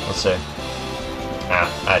otherwise. Let's see.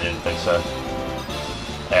 I didn't think so.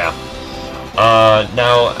 Yeah.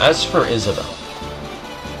 Now, as for Isabel.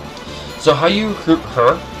 So how you recruit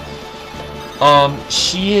her?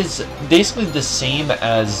 She is basically the same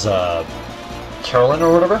as, Carolyn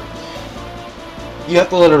or whatever. You have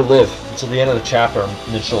to let her live until the end of the chapter,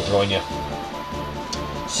 and then she'll join you.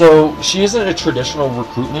 So she isn't a traditional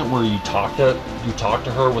recruitment where you talk to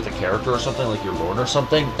her with a character or something like your lord or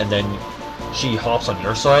something, and then she hops on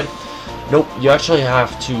your side. Nope, you actually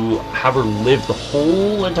have to have her live the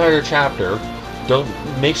whole entire chapter. Don't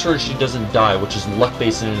make sure she doesn't die, which is luck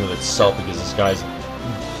based in and of itself because this guy's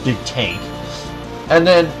a big tank. And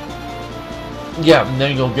then, yeah, and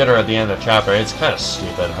then you'll get her at the end of the chapter. It's kind of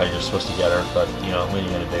stupid how you're supposed to get her, but you know, what are you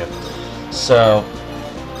gonna do? So.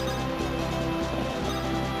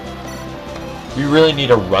 We really need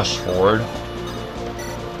to rush forward.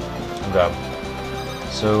 Okay.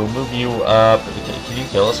 So move you up. Can you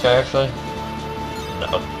kill this guy actually?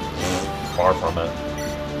 No. Far from it.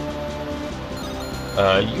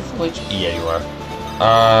 You full HP? Yeah, you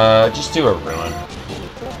are. Just do a ruin.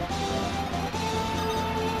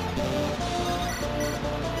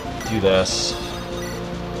 Do this.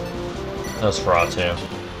 Nosferatu.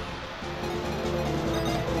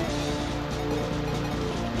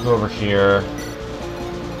 Go over here.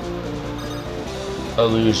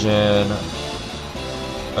 Illusion.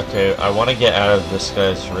 Okay, I want to get out of this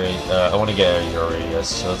guy's radius. I want to get out of your radius.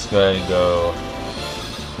 So let's go ahead and go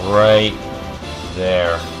right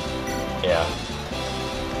there. Yeah.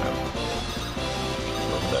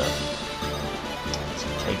 Go over there.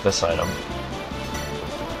 Let's take this item.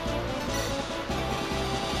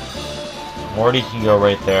 Morty can go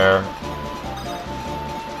right there.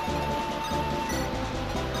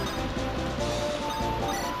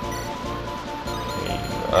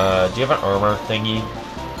 Do you have an armor thingy?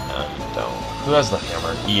 No, you don't. Who has the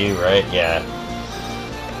hammer? You, right? Yeah.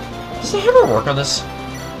 Does the hammer work on this?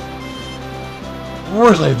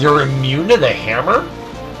 Really? They're immune to the hammer?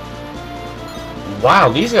 Wow,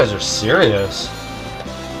 these guys are serious.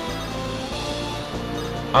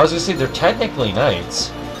 I was gonna say, they're technically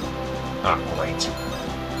knights. Ah, great.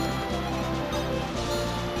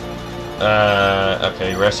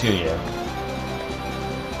 Okay, rescue you.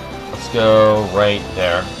 Let's go right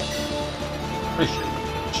there. Pretty sure.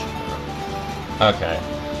 Okay.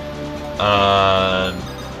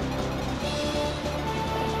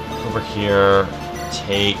 Over here,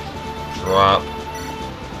 take, drop.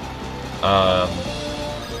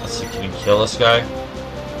 Let's see, can you kill this guy?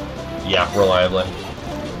 Yeah, reliably.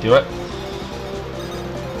 Do it.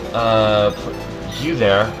 Put you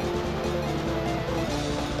there.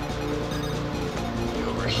 You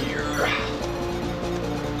over here.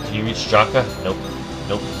 Can you reach Jaka? Nope.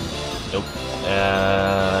 Nope. Nope.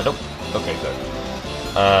 Nope. Okay, good.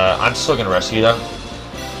 I'm still gonna rescue you, though.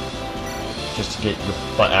 Just to get your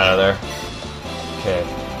butt out of there. Okay.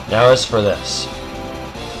 Now as for this.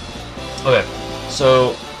 Okay.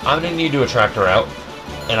 So, I'm gonna need to attract her out.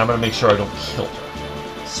 And I'm gonna make sure I don't kill her.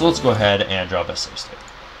 So let's go ahead and drop a save state.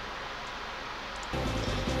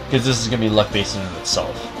 Because this is gonna be luck based in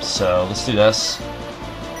itself. So, let's do this.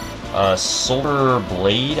 Solar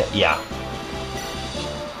Blade? Yeah.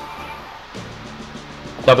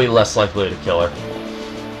 That'll be less likely to kill her.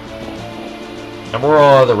 And we're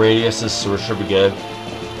all out of the radiuses, so we should be good.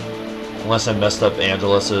 Unless I messed up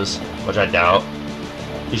Angelus's, which I doubt.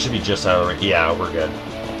 He should be just out of it. Yeah, we're good.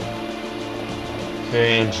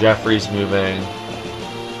 Okay, and Jeffrey's moving.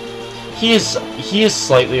 He is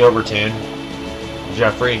slightly overtuned.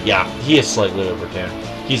 Jeffrey, yeah, he is slightly overtuned.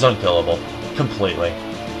 He's unkillable. Completely.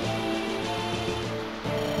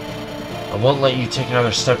 I won't let you take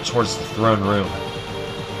another step towards the throne room.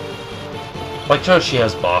 Like how she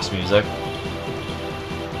has boss music.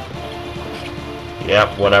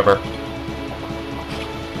 Yep, whatever.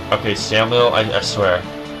 Okay, Samuel, I swear.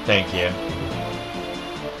 Thank you.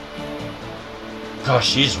 Gosh,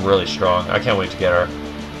 she's really strong. I can't wait to get her.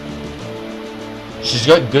 She's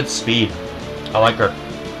got good speed. I like her.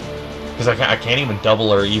 Because I can't even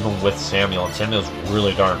double her even with Samuel. And Samuel's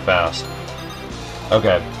really darn fast.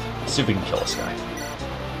 Okay, let's see if we can kill this guy.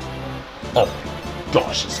 Oh my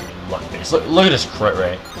gosh, this is gonna be luck based. Look at this crit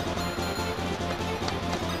rate.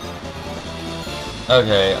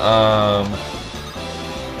 Okay,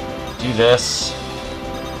 do this.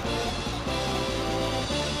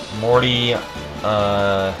 Morty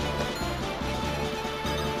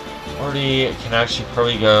can actually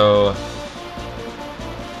probably go...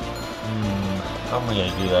 how am I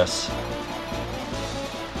gonna do this?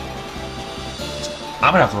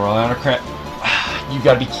 I'm gonna have to roll out a crit. You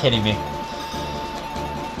gotta be kidding me.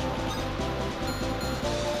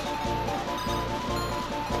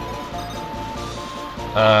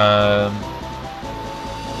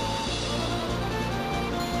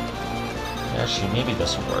 Actually, maybe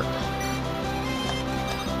this will work.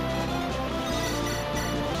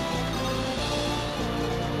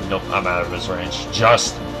 Nope, I'm out of his range.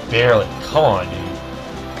 Just barely. Come on, dude.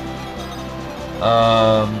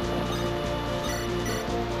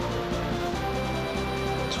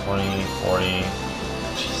 20, 40.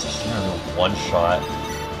 Jesus, he's gonna do one shot.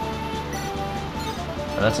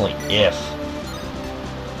 And that's only if.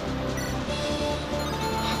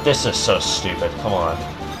 This is so stupid. Come on.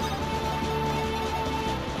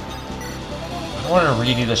 I want to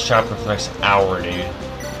redo this chapter for the next hour, dude.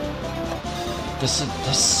 This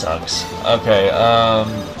sucks. Okay,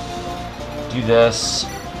 do this.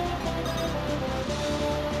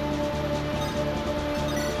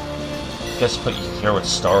 Guess put you here with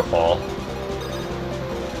Starfall.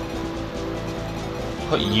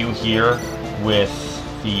 Put you here with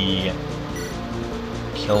the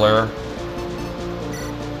killer.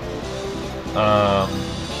 Okay,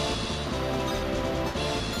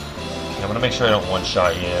 I'm gonna make sure I don't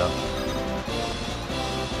one-shot you.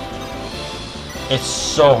 It's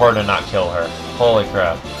so hard to not kill her. Holy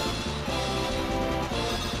crap.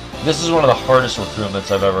 This is one of the hardest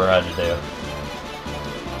recruitments I've ever had to do.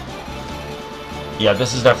 Yeah,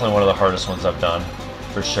 this is definitely one of the hardest ones I've done.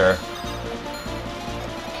 For sure.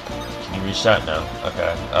 Can you reach that? No.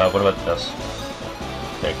 Okay. What about this?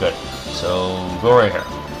 Okay, good. So, go right here.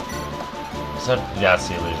 Is that... yeah, it's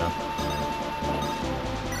the illusion.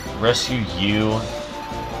 Rescue you.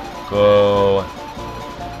 Go...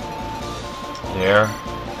 there.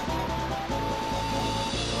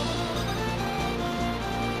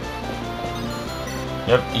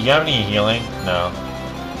 You have any healing? No.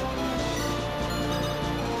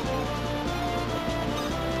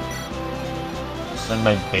 Send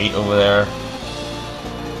my bait over there.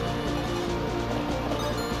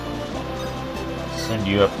 Send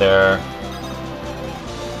you up there.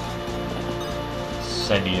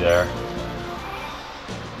 Send you there.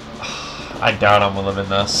 I doubt I'm gonna live in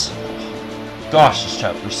this. Gosh, this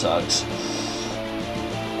chapter sucks.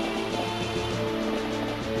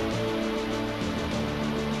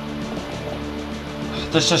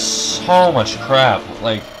 There's just so much crap.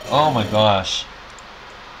 Like, oh my gosh.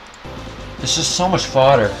 There's just so much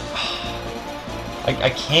fodder. I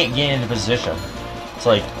can't get into position to,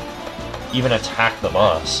 like, even attack the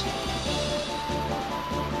boss.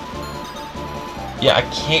 Yeah, I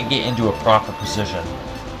can't get into a proper position.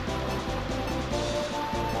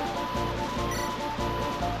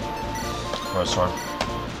 Storm.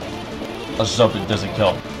 Let's just hope it doesn't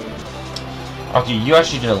kill. Okay, you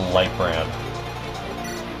actually did a light brand.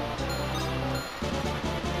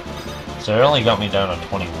 So it only got me down to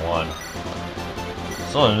 21.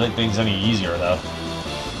 Still doesn't make things any easier though.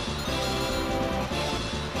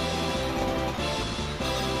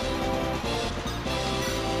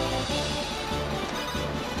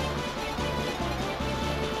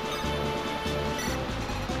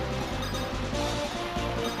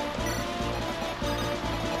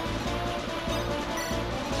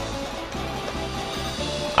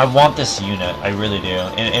 I want this unit, I really do.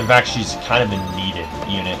 And in fact, she's kind of a needed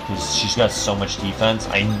unit because she's got so much defense.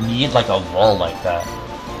 I need like a wall like that.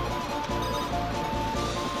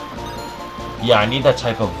 Yeah, I need that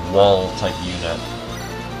type of wall type unit.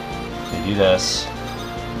 Okay, do this.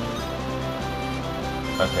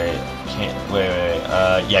 Okay, can't, wait.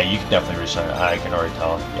 Yeah, you can definitely reach that. I can already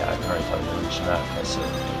tell. Yeah, I can already tell you're reaching that. Okay, so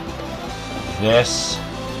this,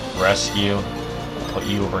 rescue, put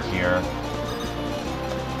you over here.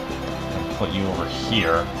 Put you over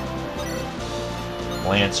here.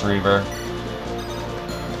 Lance Reaver.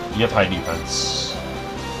 You have high defense.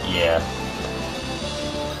 Yeah.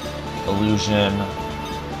 Illusion.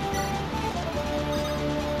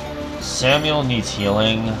 Samuel needs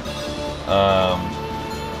healing.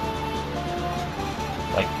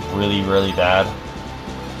 Like really, really bad.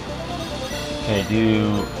 Okay,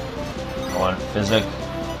 do go on physic.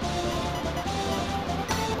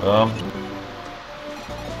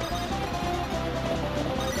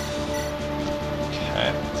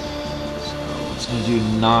 Gonna do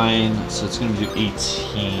 9, so it's gonna do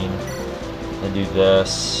 18. Then do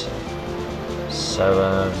this.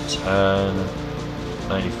 7, 10,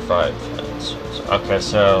 95. Okay,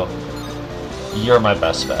 so you're my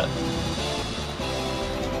best bet.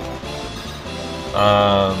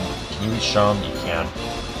 Can you reach him? You can.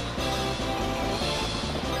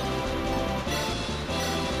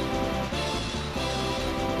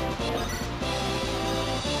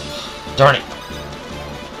 Darn it!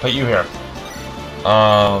 Put you here.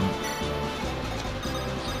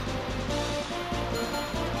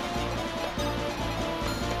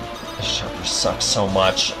 This chapter sucks so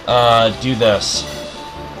much. Do this.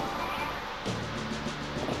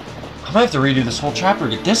 I might have to redo this whole chapter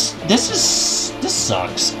again. This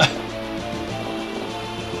sucks.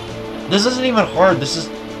 This isn't even hard. This is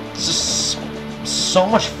just so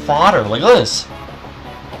much fodder. Like, look at this.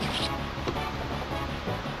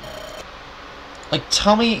 Like,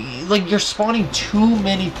 tell me, like, you're spawning too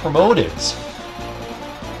many promoteds.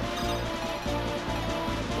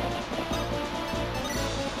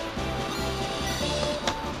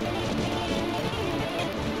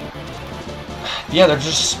 Yeah, they're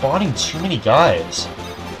just spawning too many guys.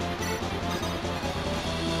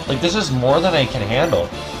 Like, this is more than I can handle.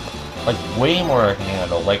 Like, way more I can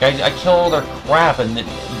handle. Like, I kill all their crap and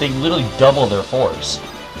they literally double their force.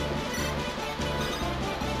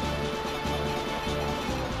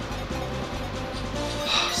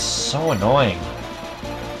 So annoying.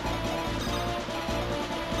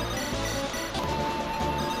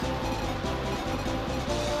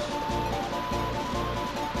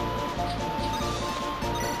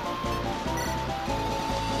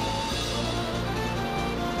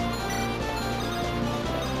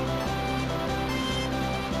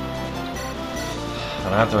 I'm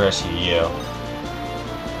gonna have to rescue you.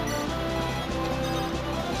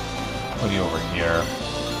 Put you over here.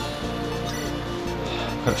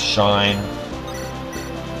 Put Shine,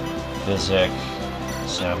 Physic,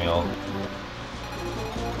 Samuel.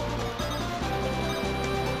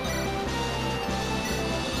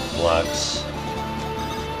 Flex.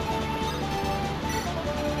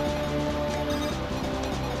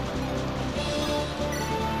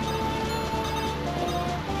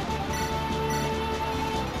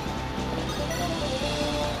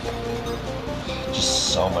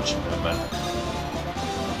 Just so much movement.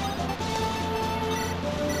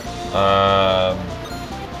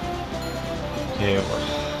 Okay,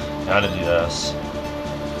 we're gotta do this.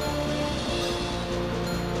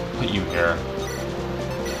 Put you here.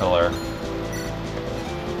 Killer.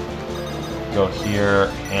 Go here,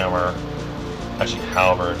 hammer. Actually,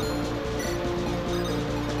 halberd.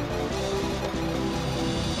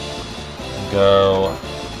 Go.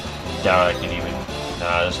 Doubt I can even.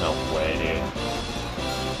 Nah, there's no way, dude.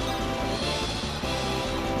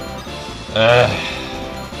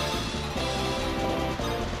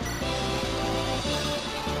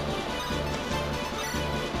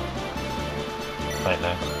 Right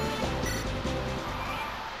now.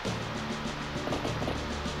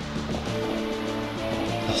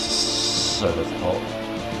 This is so difficult.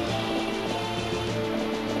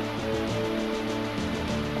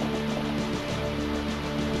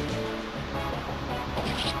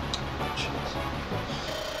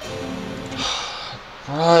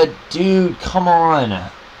 Dude, come on.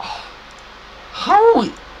 How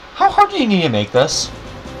hard do you need to make this?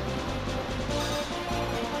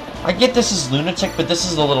 I get this is lunatic, but this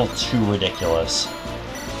is a little too ridiculous.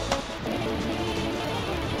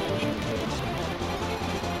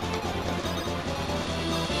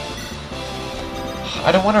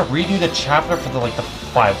 I don't want to redo the chapter for the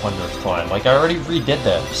 500th time. Like, I already redid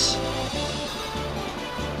this.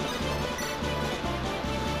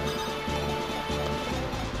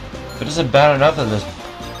 It isn't bad enough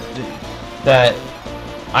that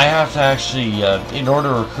I have to actually, in order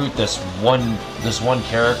to recruit this one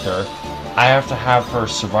character, I have to have her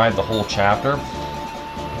survive the whole chapter.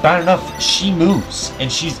 Bad enough, she moves, and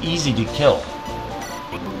she's easy to kill.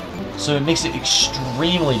 So it makes it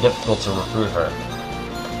extremely difficult to recruit her.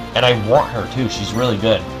 And I want her too, she's really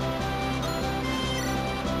good.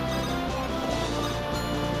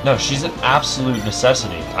 No, she's an absolute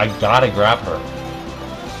necessity. I gotta grab her.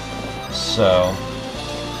 So,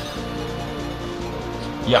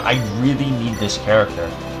 yeah, I really need this character.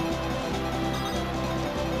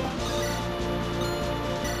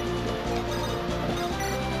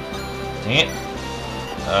 Dang it.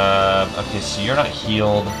 Okay, so you're not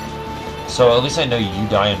healed. So at least I know you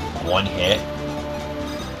die in one hit,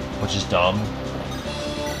 which is dumb.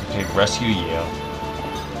 Okay, rescue you.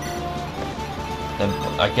 Then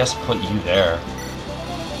I guess put you there.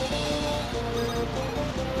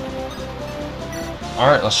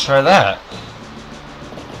 Alright, let's try that.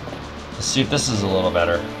 Let's see if this is a little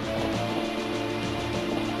better.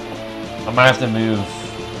 I might have to move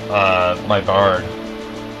my bard.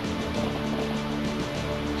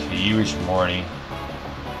 Okay, you reach Morty.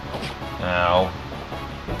 Ow.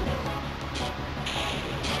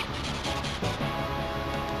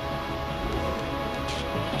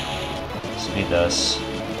 Speed this.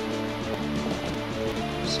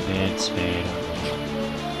 Speed, speed.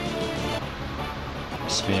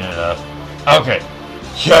 Speeding it up. Okay.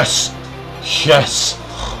 Yes! Yes!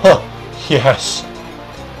 Huh. Yes!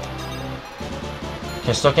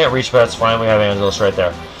 Okay, still can't reach, but that's fine. We have Angelus right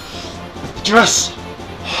there. Yes!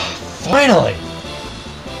 Finally!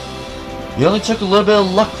 You only took a little bit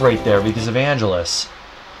of luck right there because of Angelus.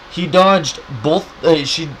 He dodged both.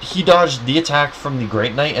 He dodged the attack from the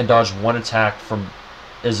Great Knight and dodged one attack from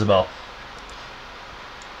Isabel.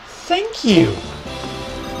 Thank you!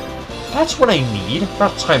 That's what I need.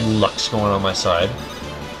 About time luck's going on my side.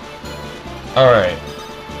 Alright.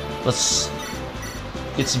 Let's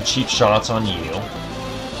get some cheap shots on you.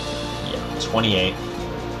 Yeah, 28.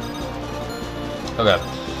 Okay.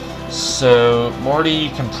 So, Morty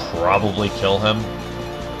can probably kill him.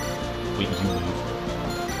 Wait, you move.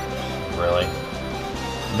 Really?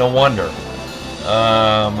 No wonder.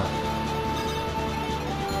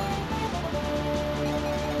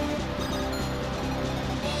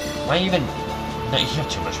 Am I even... No, you have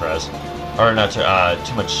too much res. Or not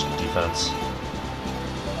too much defense.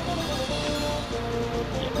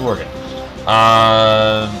 Yeah, we're good.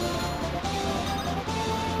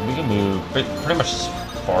 We can move pretty much as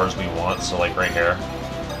far as we want, so like right here.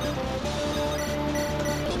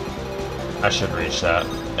 I should reach that.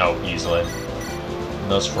 Oh, easily.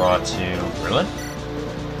 Nosferatu. Really?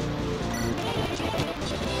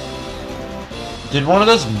 Did one of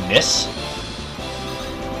those miss?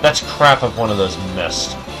 That's crap if one of those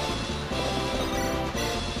missed.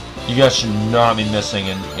 You guys should not be missing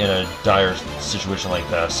in a dire situation like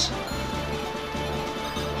this.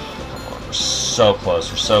 Come on, we're so close,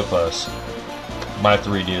 we're so close. Might have to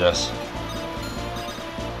redo this.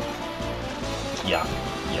 Yeah,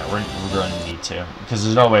 we're going to need to. Because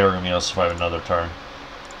there's no way we're going to be able to survive another turn.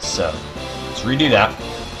 So, let's redo that.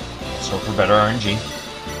 Let's hope for better RNG.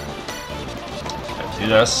 Let's do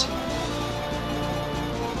this.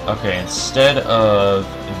 Okay, instead of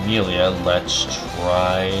Emilia, let's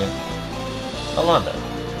try Alanda.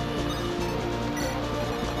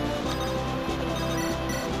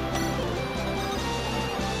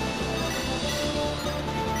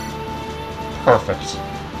 Perfect.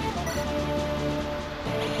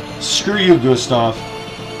 Screw you, Gustav.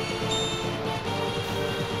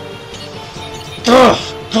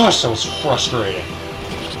 Ugh! Gosh, that was frustrating.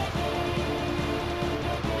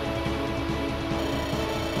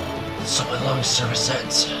 So my long service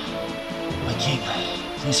ends. My king,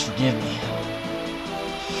 please forgive me.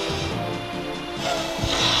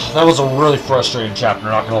 That was a really frustrating chapter,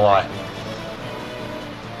 not gonna lie.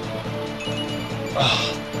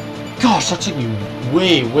 Gosh, that took me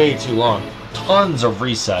way too long. Tons of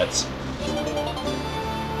resets.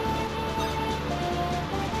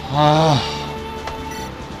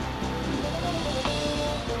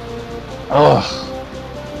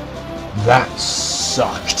 That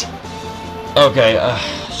sucked. Okay,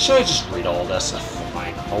 should I just read all this?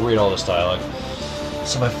 Fine, I'll read all this dialogue.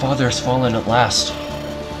 So my father has fallen at last.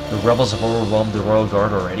 The rebels have overwhelmed the royal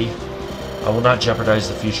guard already. I will not jeopardize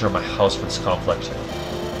the future of my house for this conflict.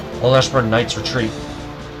 All Ashburn Knights retreat.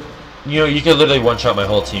 You know, you can literally one-shot my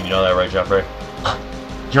whole team, you know that, right, Jeffrey?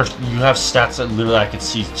 You have stats that literally I could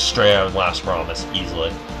see straight out of Last Promise,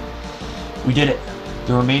 easily. We did it.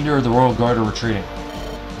 The remainder of the royal guard are retreating.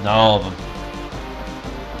 Not all of them.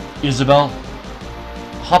 Isabel,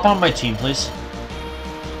 hop on my team, please.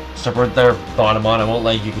 Stop right there, bottom on. I won't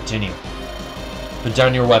let you continue. Put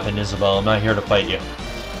down your weapon, Isabel. I'm not here to fight you.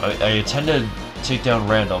 I intend to take down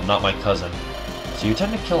Randall, not my cousin. So you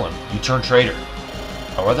intend to kill him. You turn traitor.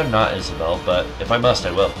 I'd rather not, Isabel, but if I must,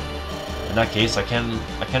 I will. In that case, I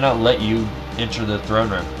cannot let you enter the throne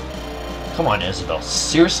room. Come on, Isabel.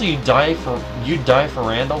 Seriously, you'd die for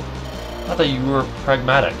Randall? I thought you were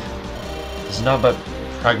pragmatic. It's not about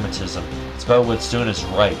pragmatism. It's about what's doing is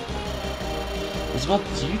right. Isabel,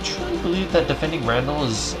 do you truly believe that defending Randall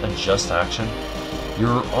is a just action?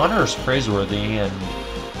 Your honor is praiseworthy, and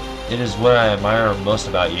it is what I admire most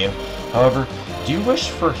about you. However, do you wish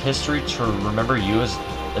for history to remember you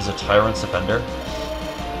as a tyrant's defender?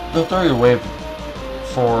 Don't throw your way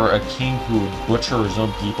for a king who would butcher his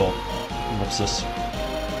own people. Ellipsis.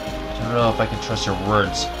 I don't know if I can trust your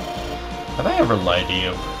words. Have I ever lied to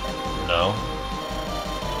you? No.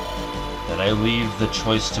 Then I leave the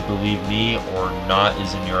choice to believe me or not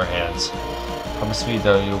is in your hands. Promise me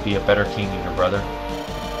that you'll be a better king than your brother.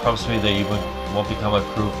 Promise me that you won't become a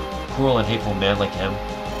cruel and hateful man like him.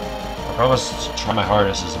 I promise to try my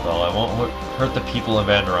hardest, Isabel. I won't hurt the people of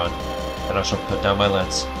Andaron, and I shall put down my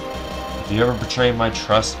lance. If you ever betray my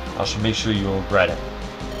trust, I shall make sure you will regret it.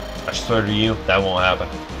 I swear to you, that won't happen.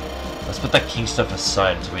 Let's put that king stuff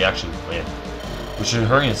aside until we actually win. We should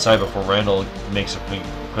hurry inside before Randall makes a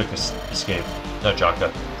quick escape. No,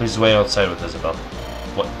 Jaka. Please wait outside with Isabel.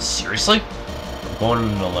 What? Seriously? I'm going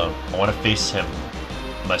in alone. I want to face him.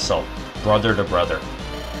 Myself. Brother to brother.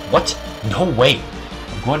 What? No way!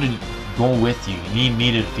 I'm going to go with you. You need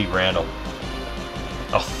me to defeat Randall.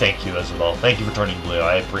 Oh, thank you, Isabel. Thank you for turning blue.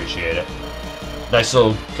 I appreciate it. Nice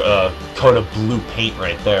little coat of blue paint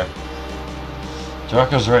right there.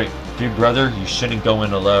 Jaka's right. Big brother, you shouldn't go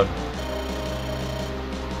in alone.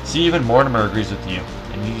 See, even Mortimer agrees with you,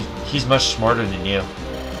 and he's much smarter than you.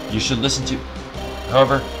 You should listen to...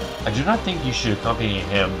 However, I do not think you should accompany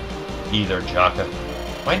him either, Jaka.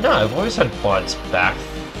 Why not? I've always had Bod's back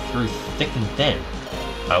through thick and thin.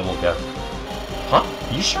 I will go. Huh?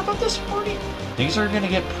 You sure about this, Morty? Things are gonna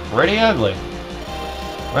get pretty ugly.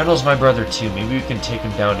 Randall's my brother too. Maybe we can take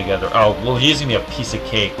him down together. Oh, well, he's gonna be a piece of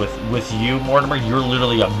cake with you, Mortimer. You're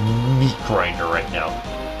literally a meat grinder right now.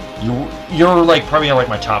 You're like probably like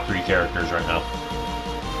my top 3 characters right now.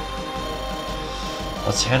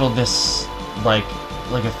 Let's handle this like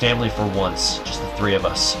a family for once. Just the 3 of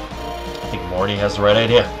us. I think Morty has the right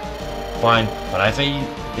idea. Fine, but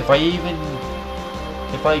if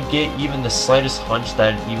I get even the slightest hunch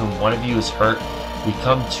that even one of you is hurt, we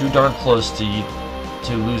come too darn close to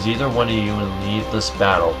lose either one of you in a needless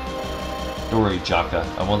battle. Don't worry, Jaka.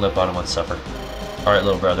 I won't let bottom one suffer. Alright,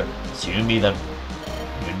 little brother. It's you and me then.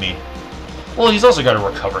 You and me. Well, he's also got a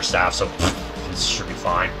recover staff, so this should be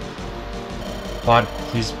fine. Bod,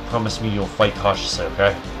 please promise me you'll fight cautiously,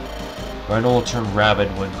 okay? Randall will turn rabid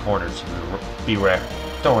when cornered, so beware.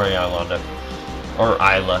 Don't worry, Ilonda. Or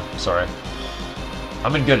Isla, sorry.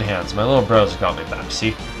 I'm in good hands. My little brother's got me back,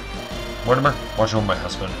 see? Mortimer, watch over my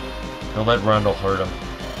husband. Don't let Randall hurt him.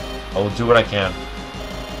 I will do what I can.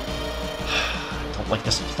 I don't like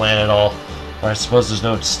this plan at all, but I suppose there's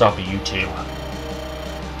no stopping you two.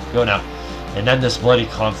 Go now, and end this bloody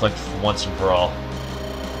conflict once and for all.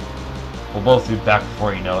 We'll both be back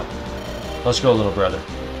before you know it. Let's go, little brother.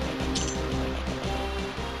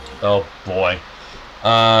 Oh boy.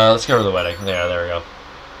 Let's go to the wedding. Yeah, there we go.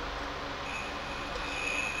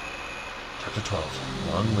 Chapter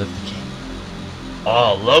 12. Long live the king.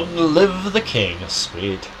 Oh, long live the king.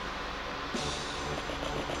 Sweet.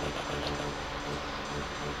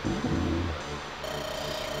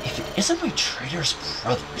 If it isn't my traitorous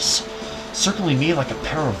brothers, circling me like a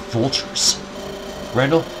pair of vultures.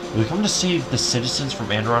 Randall, we come to save the citizens from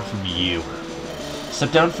Andaron from you.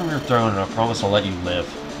 Step down from your throne and I promise I'll let you live.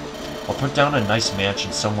 I'll put down a nice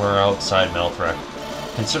mansion somewhere outside Malfrec.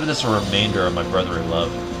 Consider this a remainder of my brotherly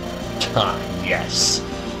love. Ah, yes.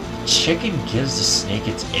 The chicken gives the snake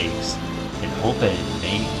its eggs in hope that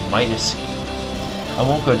it might escape. I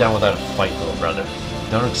won't go down without a fight, little brother.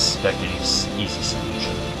 Don't expect any easy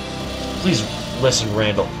solution. Please listen,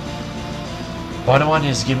 Randall. Bonawon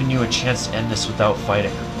has given you a chance to end this without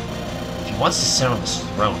fighting. If he wants to sit on this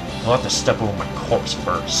throne, he'll have to step over my corpse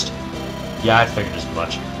first. Yeah, I figured as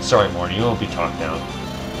much. Sorry, Morty, you won't be talked down.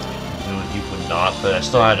 You would not, but I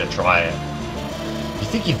still had to try it. You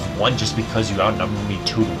think you've won just because you outnumber me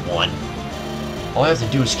 2-1? All I have to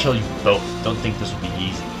do is kill you both. Don't think this will be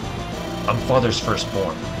easy. I'm Father's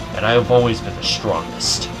firstborn, and I have always been the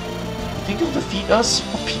strongest. You think you'll defeat us?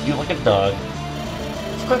 I'll beat you like a dog.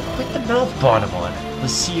 You've got quite the mouth, Bonamon.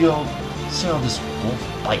 Let's see how this wolf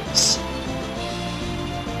bites.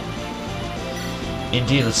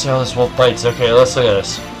 Indeed, let's see how this wolf bites. Okay, let's look at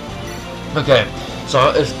this. Okay, so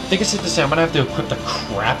I think it's safe to say I'm gonna have to equip the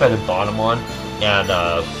crap out of Bonamon, and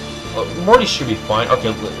Morty should be fine.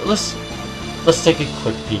 Okay, let's take a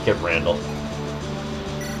quick peek at Randall.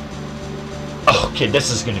 Okay, this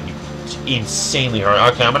is gonna be insanely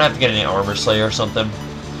hard. Okay, I'm gonna have to get an armor slayer or something.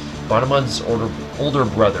 Bonamon's older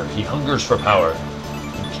brother. He hungers for power.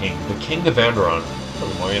 The king of Andaron. The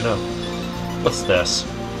more you know. What's this?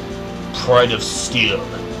 Pride of Steel.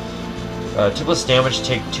 2+ damage,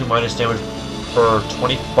 take 2 minus damage per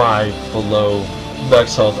 25 below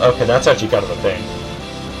max health. Okay, that's actually kind of a thing.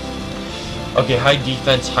 Okay, high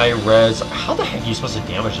defense, high res. How the heck are you supposed to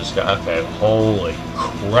damage this guy? Okay, holy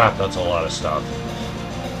crap, that's a lot of stuff.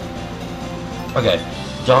 Okay,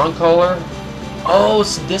 Dawncaller. Oh,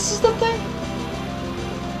 so this is the thing?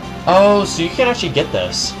 Oh, so you can actually get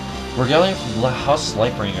this. Regalia from House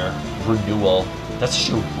Lightbringer. Renewal. That's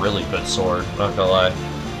actually a really good sword, not gonna lie.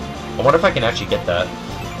 I wonder if I can actually get that.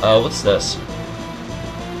 What's this?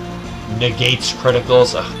 Negates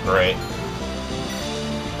criticals. Ugh, great.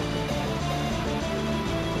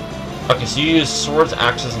 Okay, so you use swords,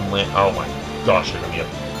 axes, and land. Oh my gosh, you're gonna be a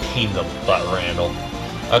pain in the butt, Randall.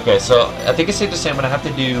 Okay, so I think it's safe to say I'm gonna have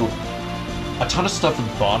to do a ton of stuff with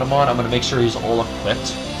Bonamon. I'm gonna make sure he's all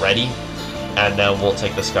equipped, ready, and then we'll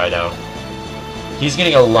take this guy down. He's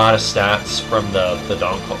getting a lot of stats from the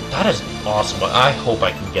Dawncaller. That is awesome. I hope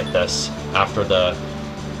I can get this after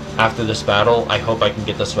this battle. I hope I can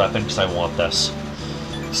get this weapon because I want this.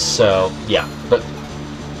 So yeah, but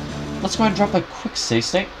let's go ahead and drop a quick save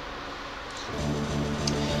state.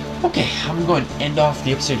 Okay, I'm going to end off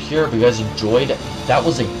the episode here. If you guys enjoyed, that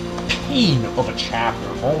was a pain of a chapter.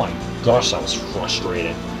 Oh my gosh, that was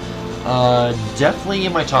frustrating. Definitely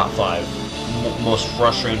in my top 5 most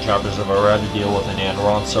frustrating chapters I've ever had to deal with in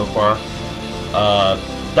Andaron so far.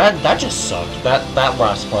 That just sucked. That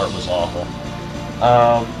last part was awful.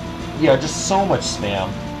 Yeah, just so much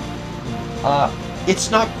spam.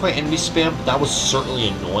 It's not quite enemy spam, but that was certainly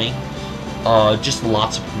annoying. Just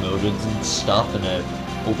lots of promotions and stuff, and a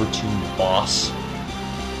overtuned boss.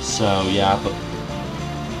 So yeah, but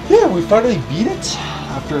yeah, we finally beat it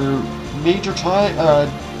after major tons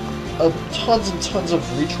and tons of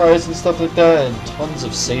retries and stuff like that, and tons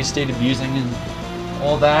of save state abusing and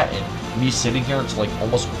all that, and me sitting here until like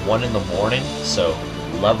almost 1 in the morning. So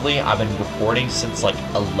lovely. I've been recording since like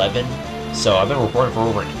 11, so I've been recording for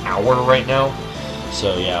over an hour right now.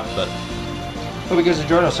 So yeah, but hope you guys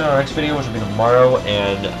enjoyed. I'll see you on our next video, which will be tomorrow,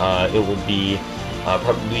 and it will be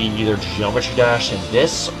probably either Geometry Dash and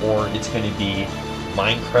this, or it's going to be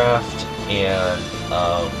Minecraft and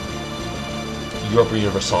Europa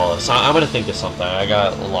Universalis. So I'm going to think of something. I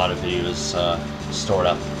got a lot of videos stored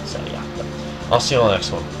up, so yeah. But I'll see you on the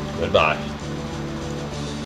next one. Goodbye.